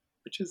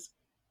 which is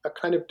a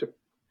kind of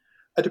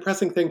a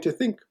depressing thing to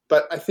think.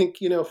 But I think,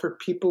 for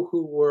people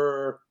who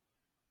were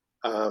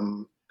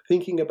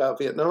thinking about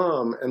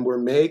Vietnam and were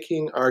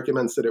making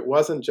arguments that it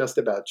wasn't just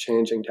about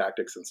changing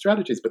tactics and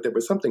strategies, but there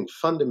was something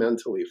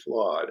fundamentally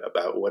flawed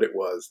about what it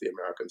was the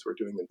Americans were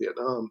doing in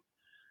Vietnam.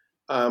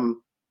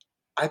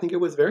 I think it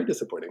was very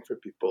disappointing for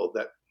people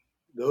that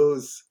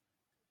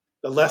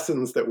the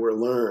lessons that were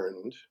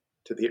learned,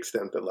 to the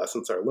extent that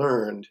lessons are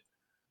learned,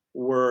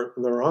 were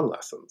the wrong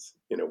lessons,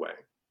 in a way,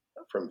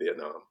 from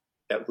Vietnam,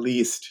 at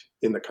least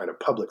in the kind of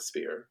public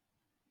sphere.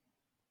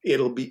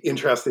 It'll be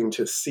interesting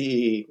to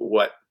see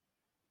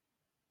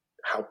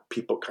how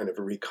people kind of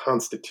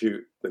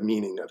reconstitute the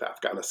meaning of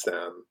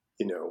Afghanistan,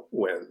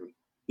 when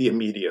the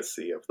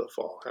immediacy of the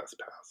fall has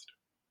passed.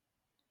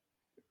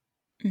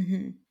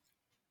 Mm-hmm.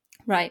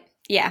 Right.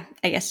 Yeah,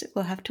 I guess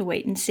we'll have to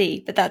wait and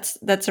see. But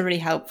that's a really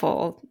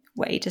helpful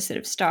way to sort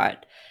of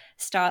start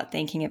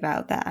thinking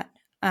about that.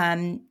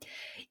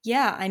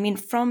 Yeah, I mean,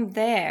 from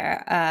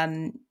there,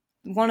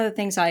 one of the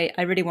things I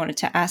really wanted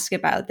to ask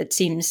about that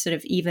seems sort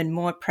of even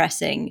more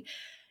pressing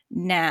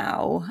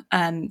now,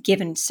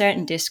 given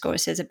certain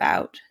discourses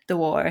about the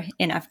war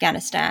in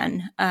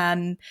Afghanistan,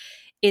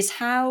 is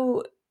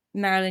how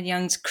Marilyn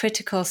Young's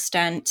critical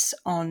stance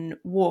on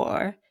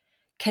war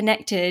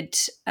connected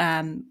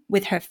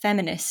with her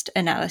feminist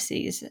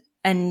analyses,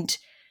 and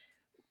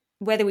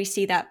whether we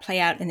see that play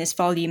out in this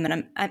volume.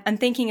 And I'm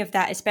thinking of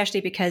that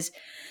especially because,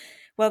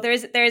 well,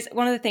 there's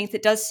one of the things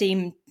that does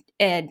seem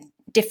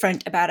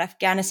different about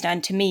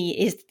Afghanistan to me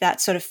is that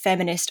sort of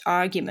feminist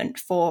argument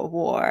for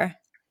war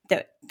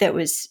that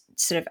was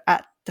sort of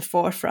at the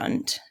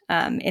forefront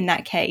in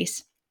that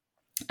case.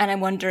 And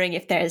I'm wondering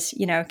if there's,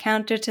 a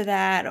counter to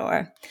that,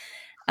 or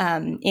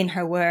in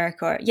her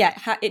work, or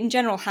in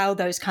general, how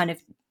those kind of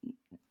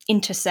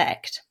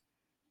intersect.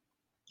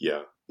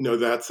 Yeah, no,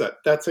 that's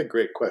a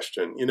great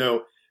question.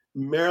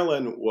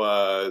 Marilyn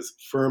was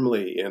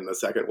firmly in the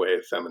second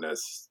wave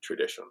feminist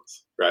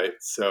traditions, right?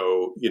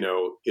 So,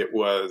 it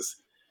was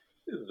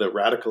the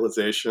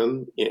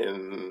radicalization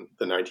in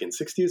the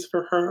 1960s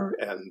for her,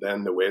 and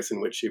then the ways in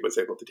which she was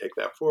able to take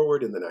that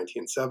forward in the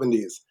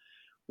 1970s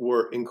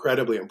were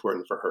incredibly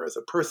important for her as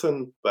a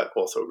person, but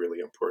also really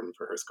important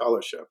for her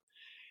scholarship.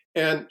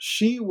 And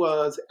she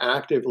was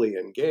actively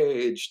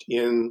engaged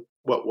in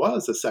what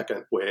was a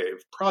second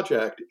wave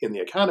project in the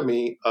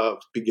academy of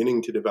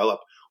beginning to develop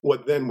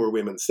what then were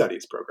women's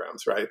studies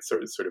programs, right?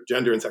 Sort of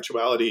gender and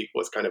sexuality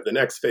was kind of the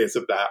next phase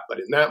of that. But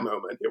in that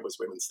moment, it was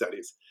women's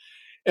studies.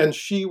 And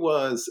she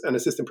was an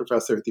assistant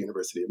professor at the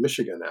University of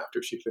Michigan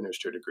after she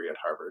finished her degree at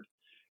Harvard.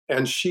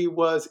 And she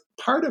was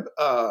part of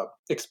an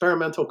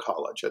experimental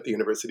college at the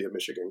University of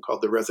Michigan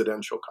called the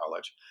Residential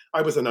College.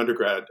 I was an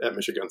undergrad at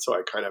Michigan, so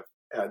I kind of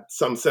had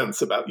some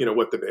sense about,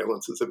 what the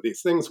valences of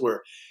these things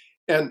were.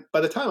 And by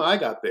the time I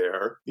got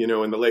there, in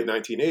the late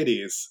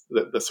 1980s,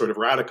 the sort of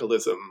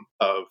radicalism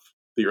of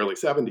the early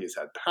 70s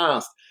had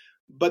passed.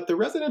 But the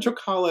Residential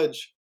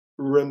College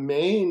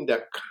remained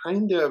a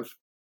kind of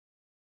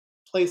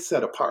place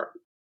set apart.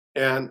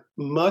 And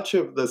much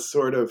of the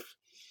sort of,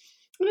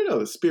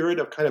 the spirit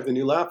of kind of the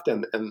New Left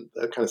and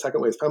the kind of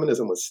second wave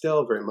feminism was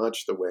still very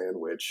much the way in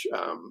which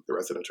the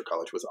Residential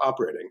College was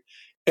operating.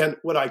 And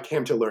what I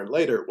came to learn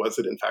later was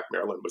that, in fact,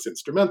 Marilyn was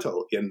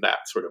instrumental in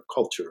that sort of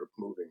culture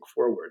moving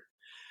forward.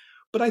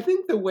 But I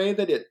think the way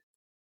that it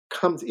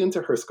comes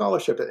into her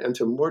scholarship, and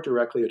to more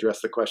directly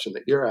address the question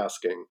that you're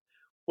asking,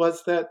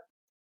 was that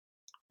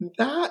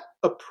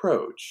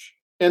approach,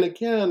 and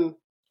again,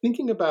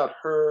 thinking about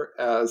her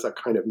as a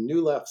kind of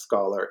New Left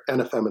scholar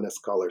and a feminist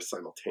scholar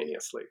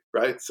simultaneously,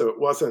 right? So it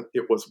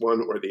was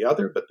one or the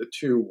other, but the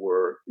two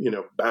were,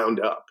 bound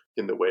up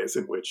in the ways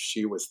in which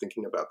she was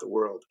thinking about the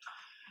world.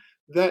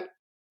 That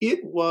it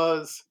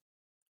was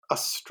a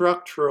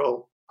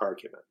structural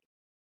argument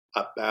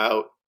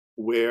about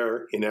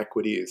where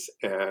inequities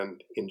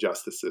and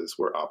injustices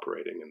were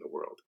operating in the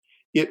world.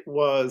 It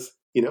was,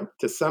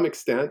 to some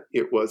extent,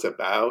 it was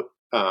about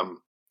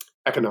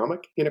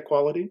economic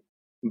inequality,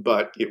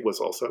 but it was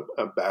also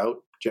about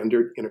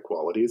gendered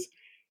inequalities.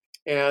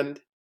 And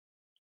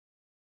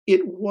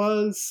it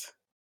was,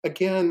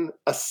 again,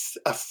 a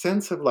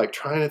sense of like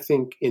trying to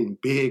think in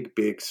big,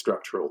 big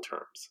structural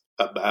terms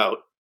about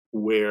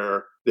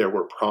where there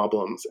were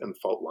problems and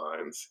fault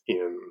lines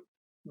in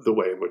the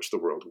way in which the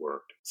world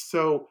worked.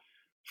 So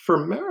for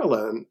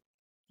Marilyn,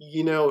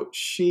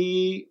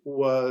 she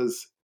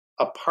was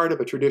a part of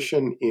a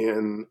tradition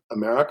in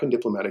American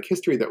diplomatic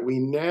history that we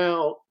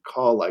now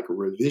call like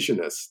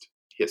revisionist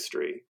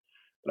history.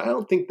 But I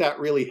don't think that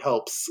really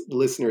helps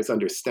listeners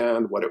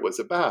understand what it was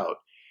about.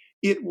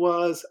 It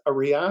was a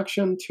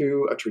reaction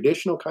to a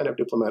traditional kind of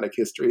diplomatic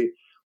history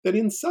that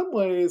in some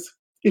ways,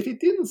 if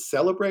it didn't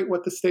celebrate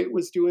what the state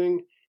was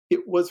doing, it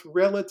was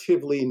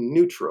relatively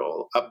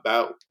neutral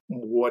about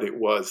what it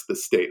was the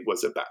state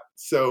was about.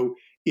 So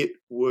it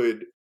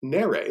would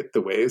narrate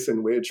the ways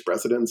in which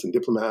presidents and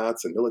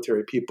diplomats and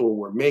military people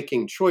were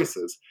making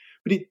choices,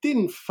 but it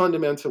didn't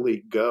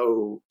fundamentally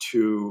go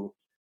to,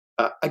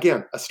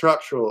 again, a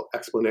structural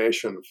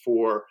explanation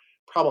for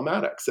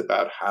problematics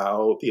about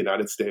how the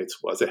United States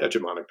was a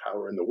hegemonic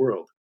power in the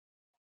world.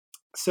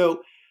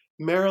 So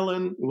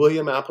Marilyn,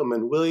 William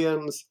Appleman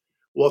Williams,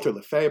 Walter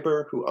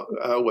Lefebvre, who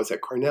was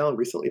at Cornell,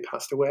 recently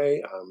passed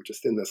away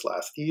just in this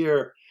last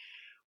year,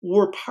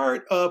 were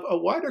part of a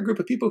wider group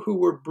of people who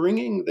were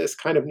bringing this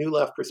kind of new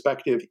left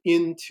perspective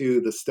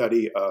into the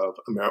study of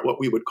what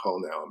we would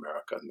call now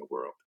America and the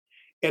world.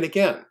 And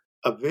again,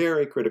 a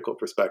very critical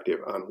perspective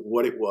on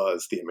what it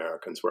was the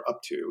Americans were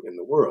up to in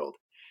the world.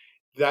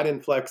 That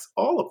inflects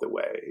all of the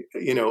way,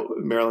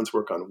 Marilyn's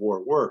work on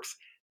war works.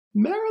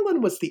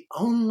 Marilyn was the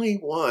only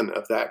one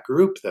of that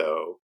group,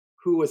 though,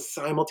 who was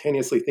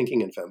simultaneously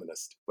thinking in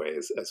feminist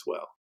ways as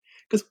well.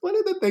 Because one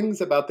of the things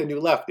about the New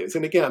Left is,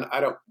 and again, I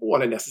don't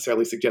want to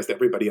necessarily suggest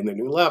everybody in the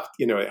New Left,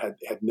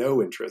 had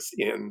no interest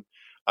in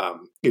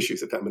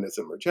issues of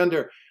feminism or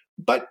gender,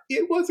 but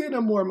it was in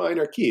a more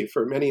minor key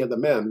for many of the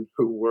men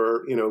who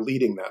were,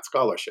 leading that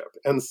scholarship.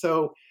 And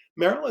so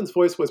Marilyn's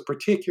voice was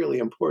particularly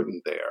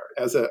important there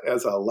as a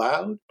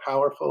loud,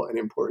 powerful, and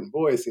important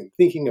voice in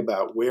thinking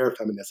about where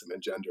feminism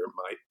and gender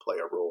might play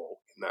a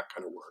role in that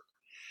kind of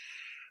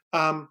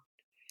work.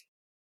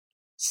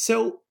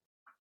 So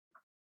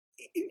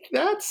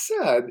that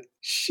said,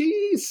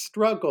 she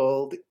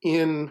struggled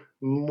in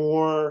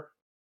more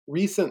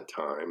recent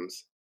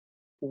times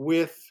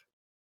with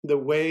the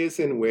ways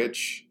in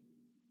which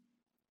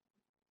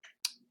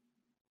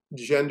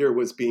gender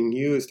was being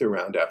used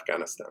around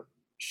Afghanistan.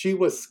 She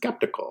was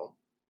skeptical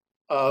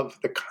of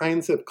the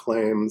kinds of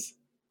claims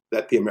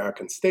that the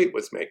American state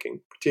was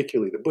making,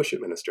 particularly the Bush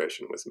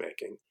administration was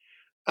making,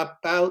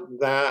 about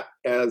that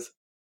as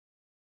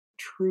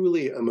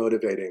truly a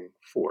motivating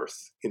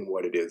force in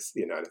what it is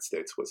the United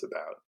States was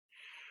about.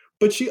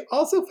 But she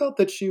also felt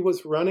that she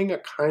was running a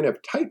kind of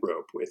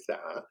tightrope with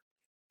that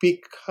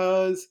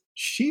because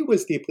she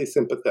was deeply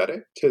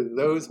sympathetic to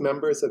those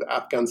members of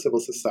Afghan civil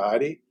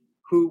society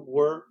who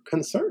were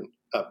concerned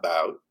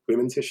about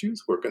women's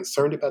issues, were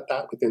concerned about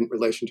that within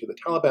relation to the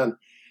Taliban.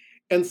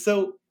 And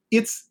so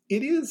it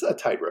is a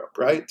tightrope,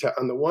 right? To,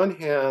 on the one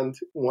hand,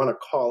 want to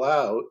call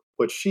out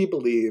what she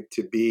believed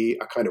to be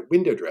a kind of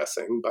window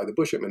dressing by the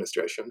Bush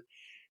administration,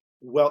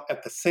 while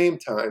at the same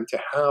time to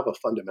have a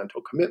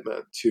fundamental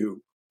commitment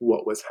to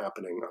what was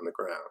happening on the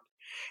ground.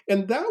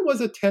 And that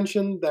was a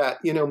tension that,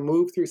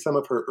 moved through some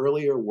of her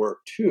earlier work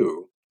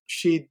too.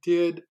 She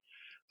did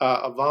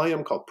a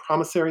volume called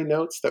Promissory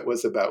Notes that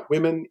was about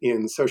women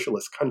in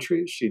socialist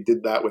countries. She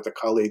did that with a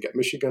colleague at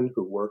Michigan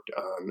who worked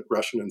on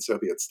Russian and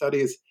Soviet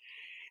studies.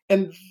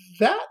 And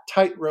that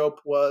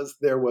tightrope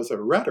there was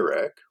a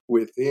rhetoric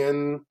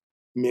within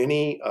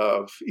many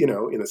of,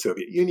 in the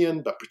Soviet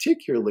Union, but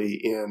particularly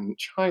in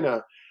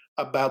China,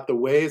 about the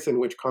ways in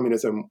which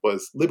communism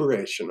was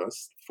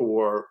liberationist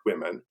for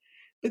women.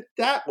 But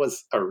that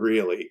was a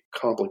really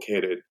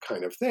complicated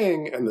kind of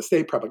thing. And the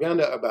state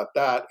propaganda about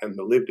that and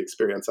the lived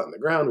experience on the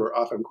ground were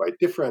often quite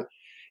different.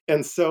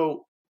 And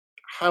so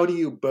how do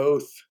you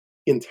both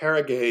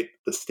interrogate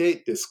the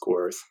state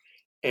discourse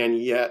and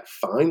yet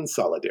find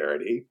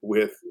solidarity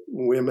with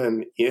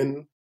women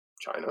in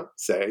China,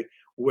 say,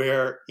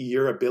 where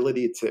your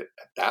ability to,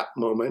 at that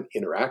moment,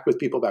 interact with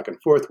people back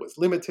and forth was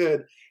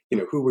limited?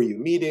 Who were you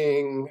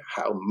meeting?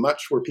 How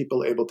much were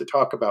people able to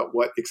talk about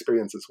what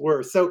experiences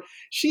were? So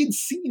she'd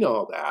seen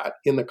all that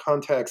in the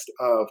context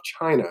of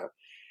China.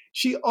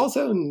 She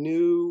also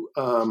knew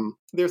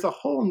there's a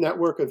whole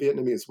network of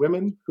Vietnamese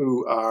women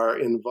who are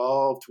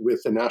involved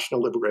with the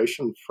National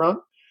Liberation Front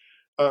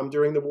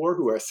during the war,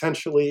 who are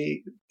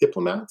essentially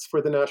diplomats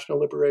for the National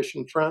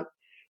Liberation Front.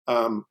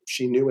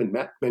 She knew and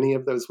met many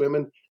of those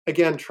women.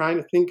 Again, trying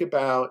to think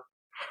about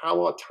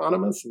how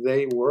autonomous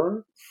they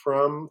were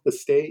from the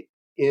state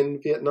in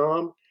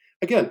Vietnam.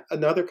 Again,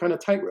 another kind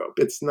of tightrope.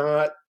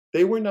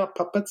 They were not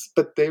puppets,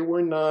 but they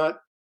were not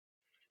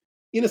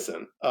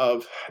innocent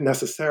of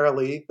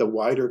necessarily the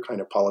wider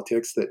kind of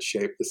politics that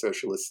shaped the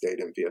socialist state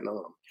in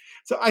Vietnam.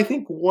 So I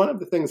think one of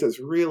the things that's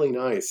really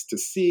nice to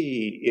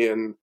see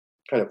in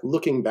kind of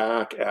looking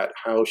back at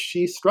how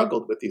she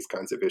struggled with these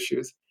kinds of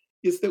issues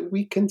is that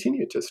we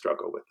continue to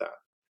struggle with that.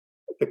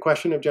 The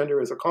question of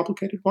gender is a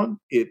complicated one.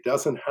 It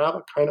doesn't have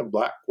a kind of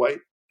black-white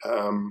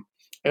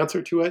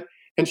answer to it.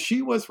 And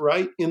she was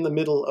right in the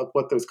middle of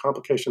what those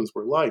complications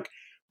were like.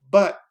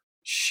 But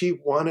she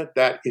wanted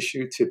that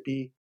issue to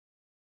be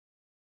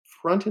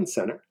front and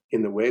center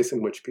in the ways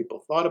in which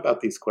people thought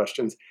about these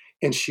questions.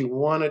 And she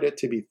wanted it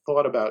to be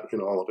thought about in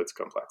all of its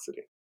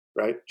complexity.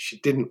 right? She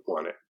didn't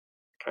want it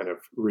kind of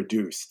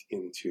reduced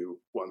into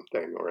one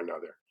thing or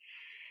another.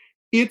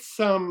 It's,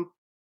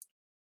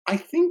 I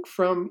think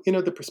from,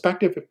 the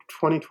perspective of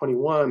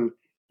 2021,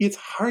 it's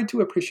hard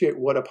to appreciate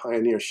what a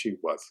pioneer she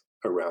was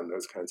around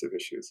those kinds of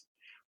issues.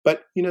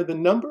 But, the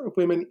number of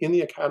women in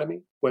the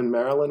academy when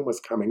Marilyn was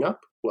coming up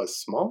was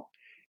small.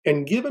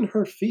 And given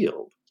her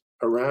field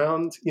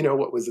around,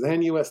 what was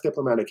then US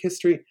diplomatic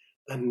history,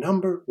 the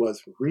number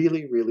was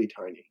really, really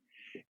tiny.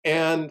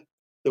 And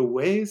the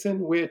ways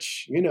in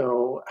which,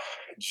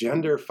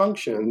 gender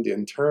functioned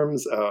in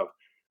terms of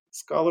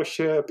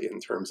scholarship, in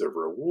terms of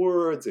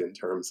rewards, in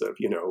terms of,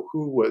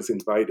 who was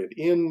invited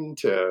in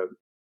to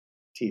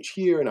teach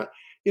here. And,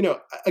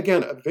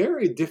 again, a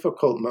very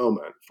difficult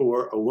moment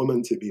for a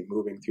woman to be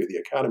moving through the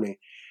academy.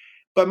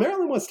 But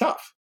Marilyn was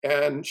tough.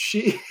 And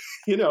she,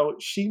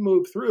 she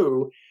moved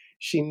through.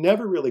 She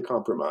never really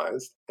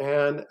compromised.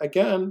 And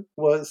again,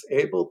 was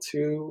able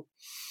to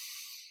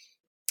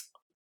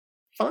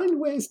find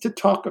ways to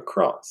talk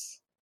across.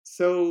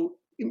 So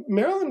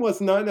Marilyn was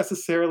not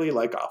necessarily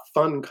like a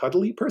fun,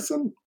 cuddly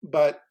person,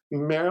 but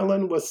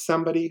Marilyn was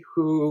somebody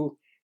who,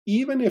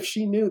 even if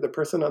she knew the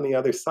person on the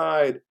other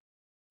side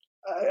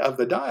of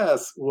the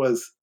dais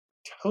was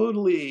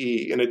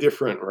totally in a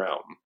different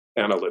realm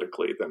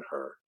analytically than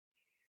her,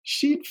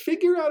 she'd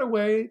figure out a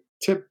way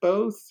to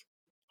both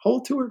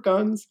hold to her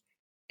guns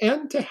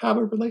and to have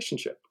a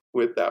relationship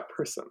with that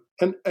person.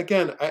 And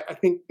again, I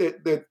think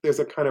that there's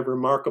a kind of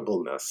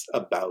remarkableness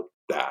about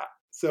that.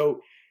 So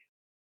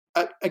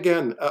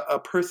again, a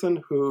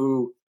person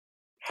who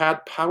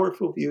had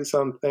powerful views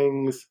on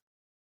things,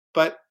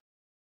 but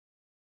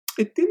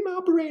it didn't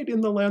operate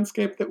in the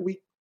landscape that we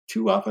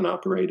too often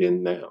operate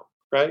in now,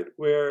 right?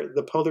 Where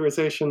the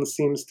polarization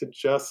seems to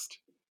just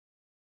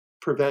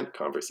prevent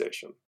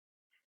conversation.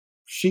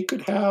 She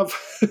could have,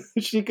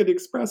 she could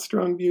express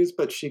strong views,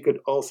 but she could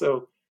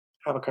also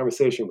have a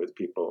conversation with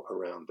people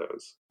around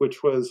those,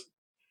 which was,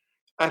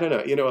 I don't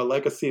know, a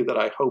legacy that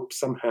I hope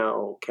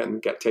somehow can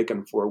get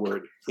taken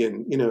forward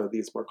in,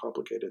 these more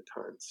complicated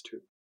times too.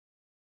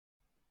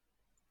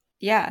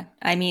 Yeah,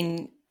 I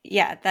mean,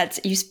 yeah,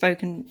 you've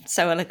spoken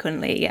so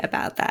eloquently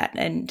about that.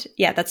 And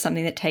yeah, that's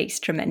something that takes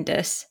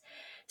tremendous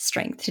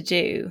strength to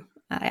do,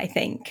 I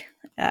think.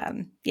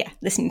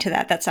 Listening to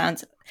that,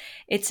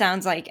 it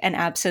sounds like an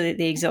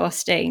absolutely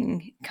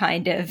exhausting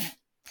kind of,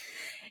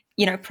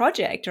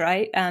 project,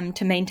 right?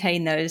 To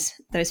maintain those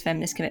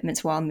feminist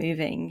commitments while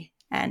moving.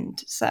 And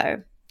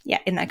so, yeah,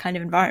 in that kind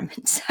of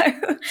environment. So,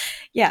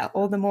 yeah,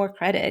 all the more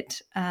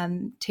credit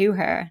to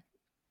her.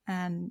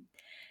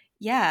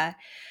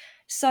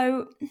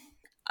 So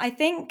I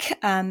think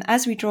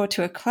as we draw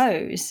to a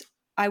close,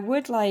 I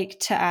would like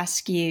to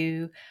ask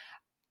you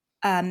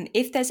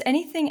if there's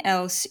anything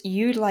else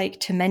you'd like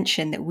to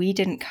mention that we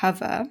didn't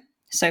cover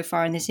so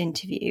far in this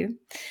interview.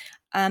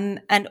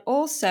 And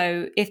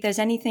also, if there's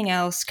anything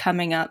else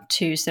coming up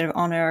to sort of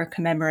honor or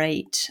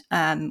commemorate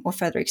or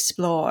further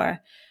explore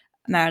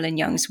Marilyn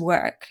Young's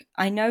work.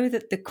 I know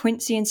that the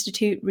Quincy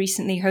Institute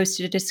recently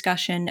hosted a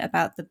discussion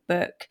about the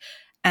book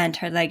and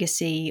her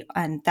legacy,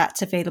 and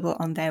that's available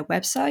on their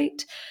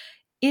website.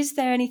 Is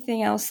there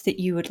anything else that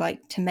you would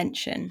like to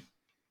mention?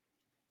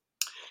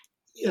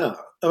 Yeah,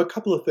 a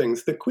couple of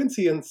things. The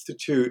Quincy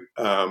Institute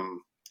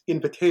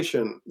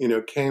invitation,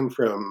 came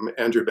from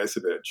Andrew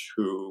Basevich,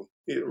 who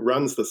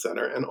runs the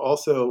center and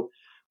also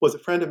was a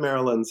friend of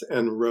Marilyn's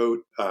and wrote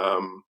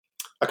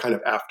a kind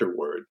of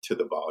afterword to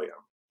the volume.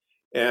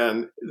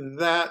 And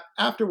that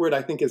afterward,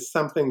 I think, is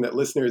something that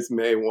listeners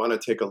may want to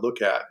take a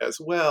look at as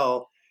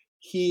well.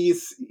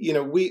 He's,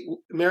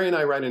 Mary and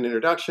I write an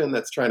introduction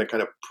that's trying to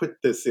kind of put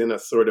this in a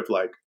sort of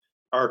like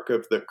arc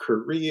of the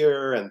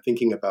career and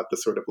thinking about the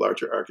sort of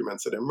larger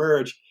arguments that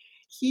emerge.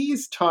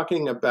 He's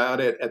talking about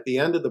it at the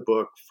end of the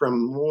book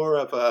from more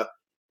of a,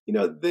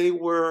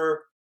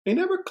 they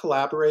never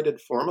collaborated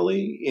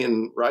formally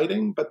in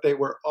writing, but they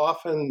were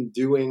often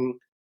doing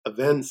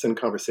events and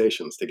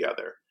conversations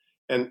together.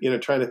 And,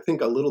 trying to think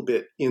a little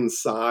bit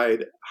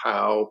inside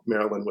how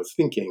Marilyn was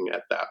thinking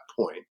at that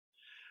point.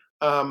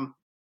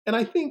 And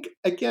I think,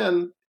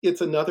 again,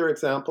 it's another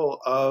example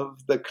of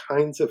the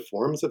kinds of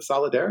forms of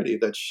solidarity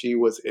that she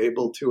was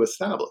able to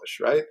establish,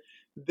 right?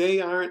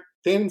 They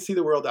didn't see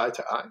the world eye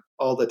to eye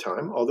all the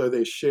time, although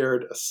they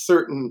shared a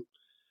certain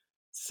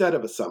set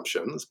of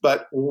assumptions.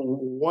 But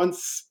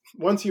once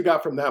you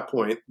got from that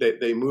point,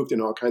 they moved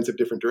in all kinds of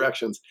different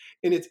directions.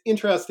 And it's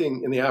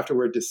interesting in the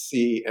afterword to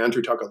see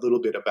Andrew talk a little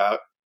bit about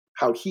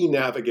how he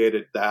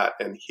navigated that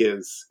and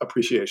his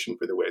appreciation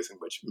for the ways in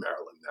which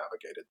Marilyn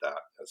navigated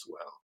that as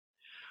well.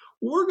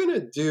 We're going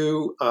to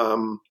do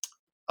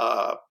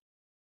a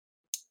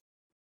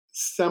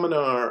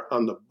seminar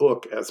on the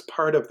book as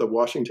part of the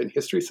Washington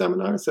History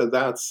Seminar. So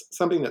that's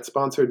something that's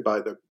sponsored by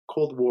the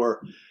Cold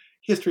War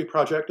History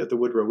Project at the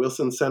Woodrow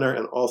Wilson Center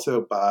and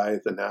also by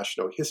the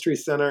National History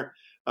Center.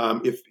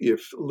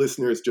 If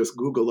listeners just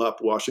Google up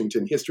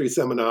Washington History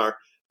Seminar,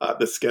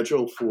 the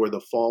schedule for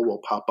the fall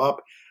will pop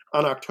up.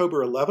 On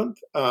October 11th,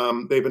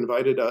 they've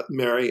invited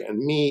Mary and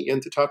me in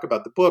to talk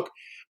about the book,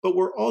 but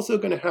we're also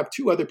going to have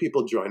two other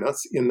people join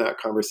us in that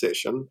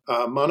conversation.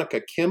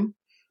 Monica Kim,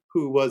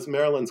 who was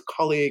Marilyn's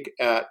colleague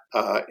at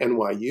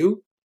NYU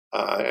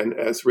and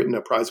has written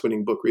a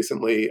prize-winning book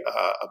recently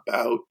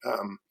about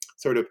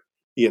sort of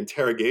the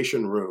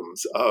interrogation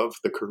rooms of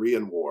the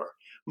Korean War.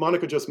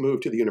 Monica just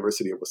moved to the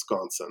University of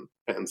Wisconsin,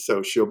 and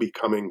so she'll be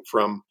coming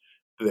from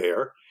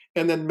there.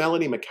 And then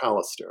Melanie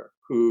McAllister,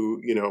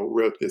 who,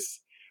 wrote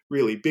this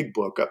really big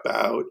book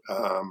about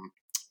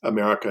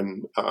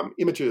American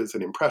images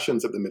and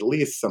impressions of the Middle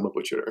East, some of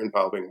which are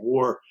involving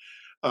war.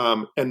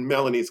 And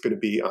Melanie's going to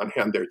be on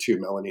hand there too.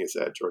 Melanie's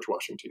at George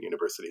Washington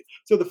University.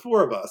 So the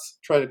four of us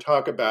trying to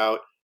talk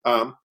about,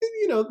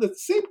 the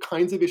same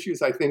kinds of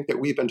issues I think that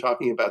we've been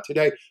talking about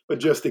today, but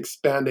just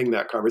expanding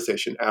that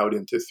conversation out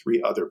into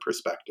three other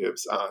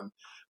perspectives on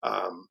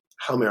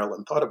how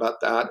Marilyn thought about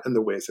that and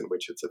the ways in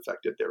which it's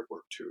affected their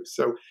work too.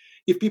 So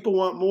if people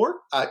want more,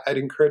 I'd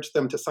encourage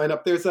them to sign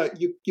up. There's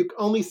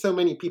only so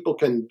many people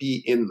can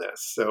be in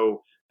this,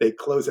 so they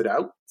close it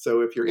out.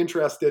 So if you're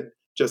interested,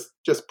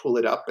 just pull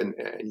it up and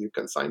you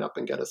can sign up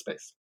and get a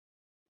space.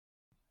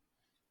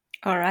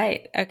 All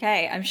right.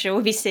 Okay. I'm sure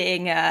we'll be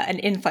seeing an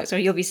influx, or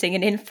you'll be seeing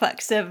an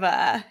influx of,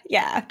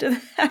 after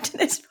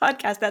this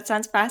podcast. That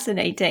sounds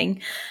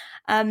fascinating.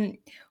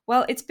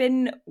 Well, it's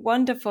been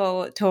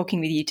wonderful talking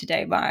with you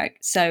today, Mark.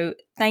 So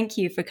thank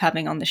you for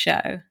coming on the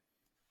show.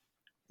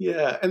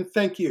 Yeah, and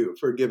thank you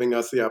for giving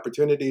us the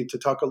opportunity to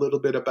talk a little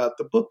bit about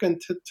the book and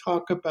to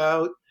talk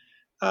about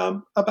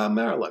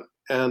Marilyn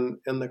and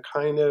the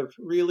kind of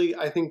really,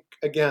 I think,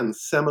 again,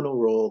 seminal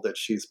role that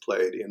she's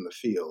played in the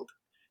field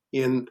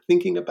in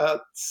thinking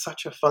about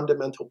such a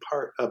fundamental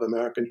part of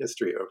American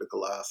history over the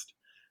last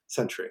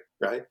century,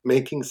 right?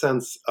 Making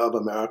sense of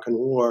American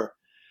war.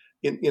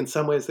 In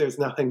some ways, there's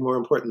nothing more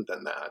important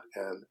than that.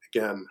 And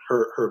again,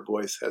 her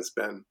voice has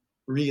been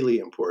really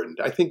important.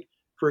 I think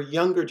for a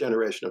younger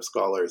generation of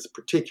scholars,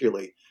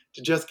 particularly,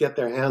 to just get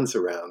their hands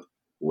around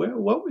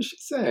what was she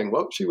saying,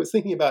 what she was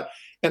thinking about,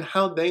 and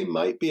how they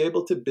might be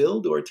able to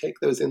build or take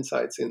those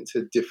insights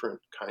into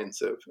different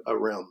kinds of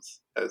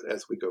realms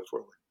as we go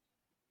forward.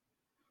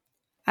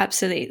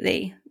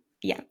 Absolutely.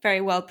 Yeah,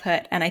 very well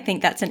put. And I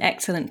think that's an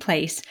excellent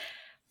place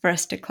for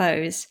us to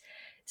close.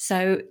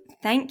 So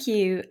thank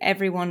you,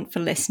 everyone, for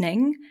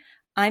listening.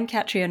 I'm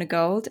Catriona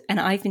Gold, and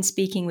I've been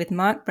speaking with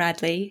Mark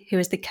Bradley, who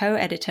is the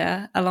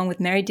co-editor, along with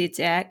Mary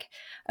Dudziak,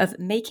 of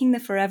Making the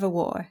Forever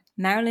War,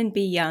 Marilyn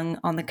B. Young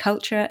on the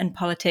Culture and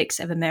Politics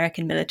of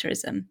American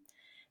Militarism.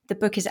 The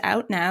book is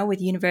out now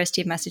with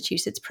University of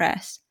Massachusetts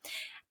Press.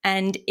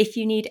 And if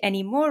you need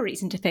any more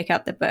reason to pick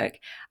up the book,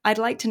 I'd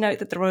like to note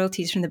that the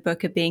royalties from the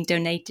book are being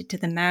donated to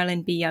the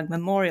Marilyn B. Young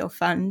Memorial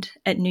Fund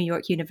at New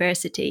York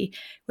University,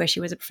 where she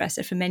was a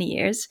professor for many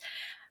years,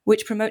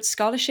 which promotes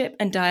scholarship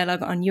and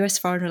dialogue on U.S.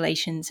 foreign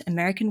relations,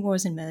 American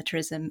wars and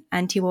militarism,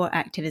 anti-war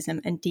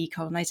activism, and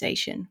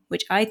decolonization,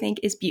 which I think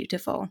is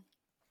beautiful.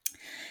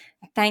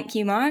 Thank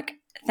you, Mark.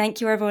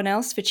 Thank you, everyone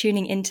else, for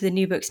tuning into the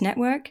New Books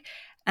Network.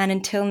 And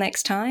until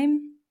next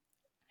time,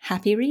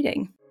 happy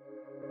reading.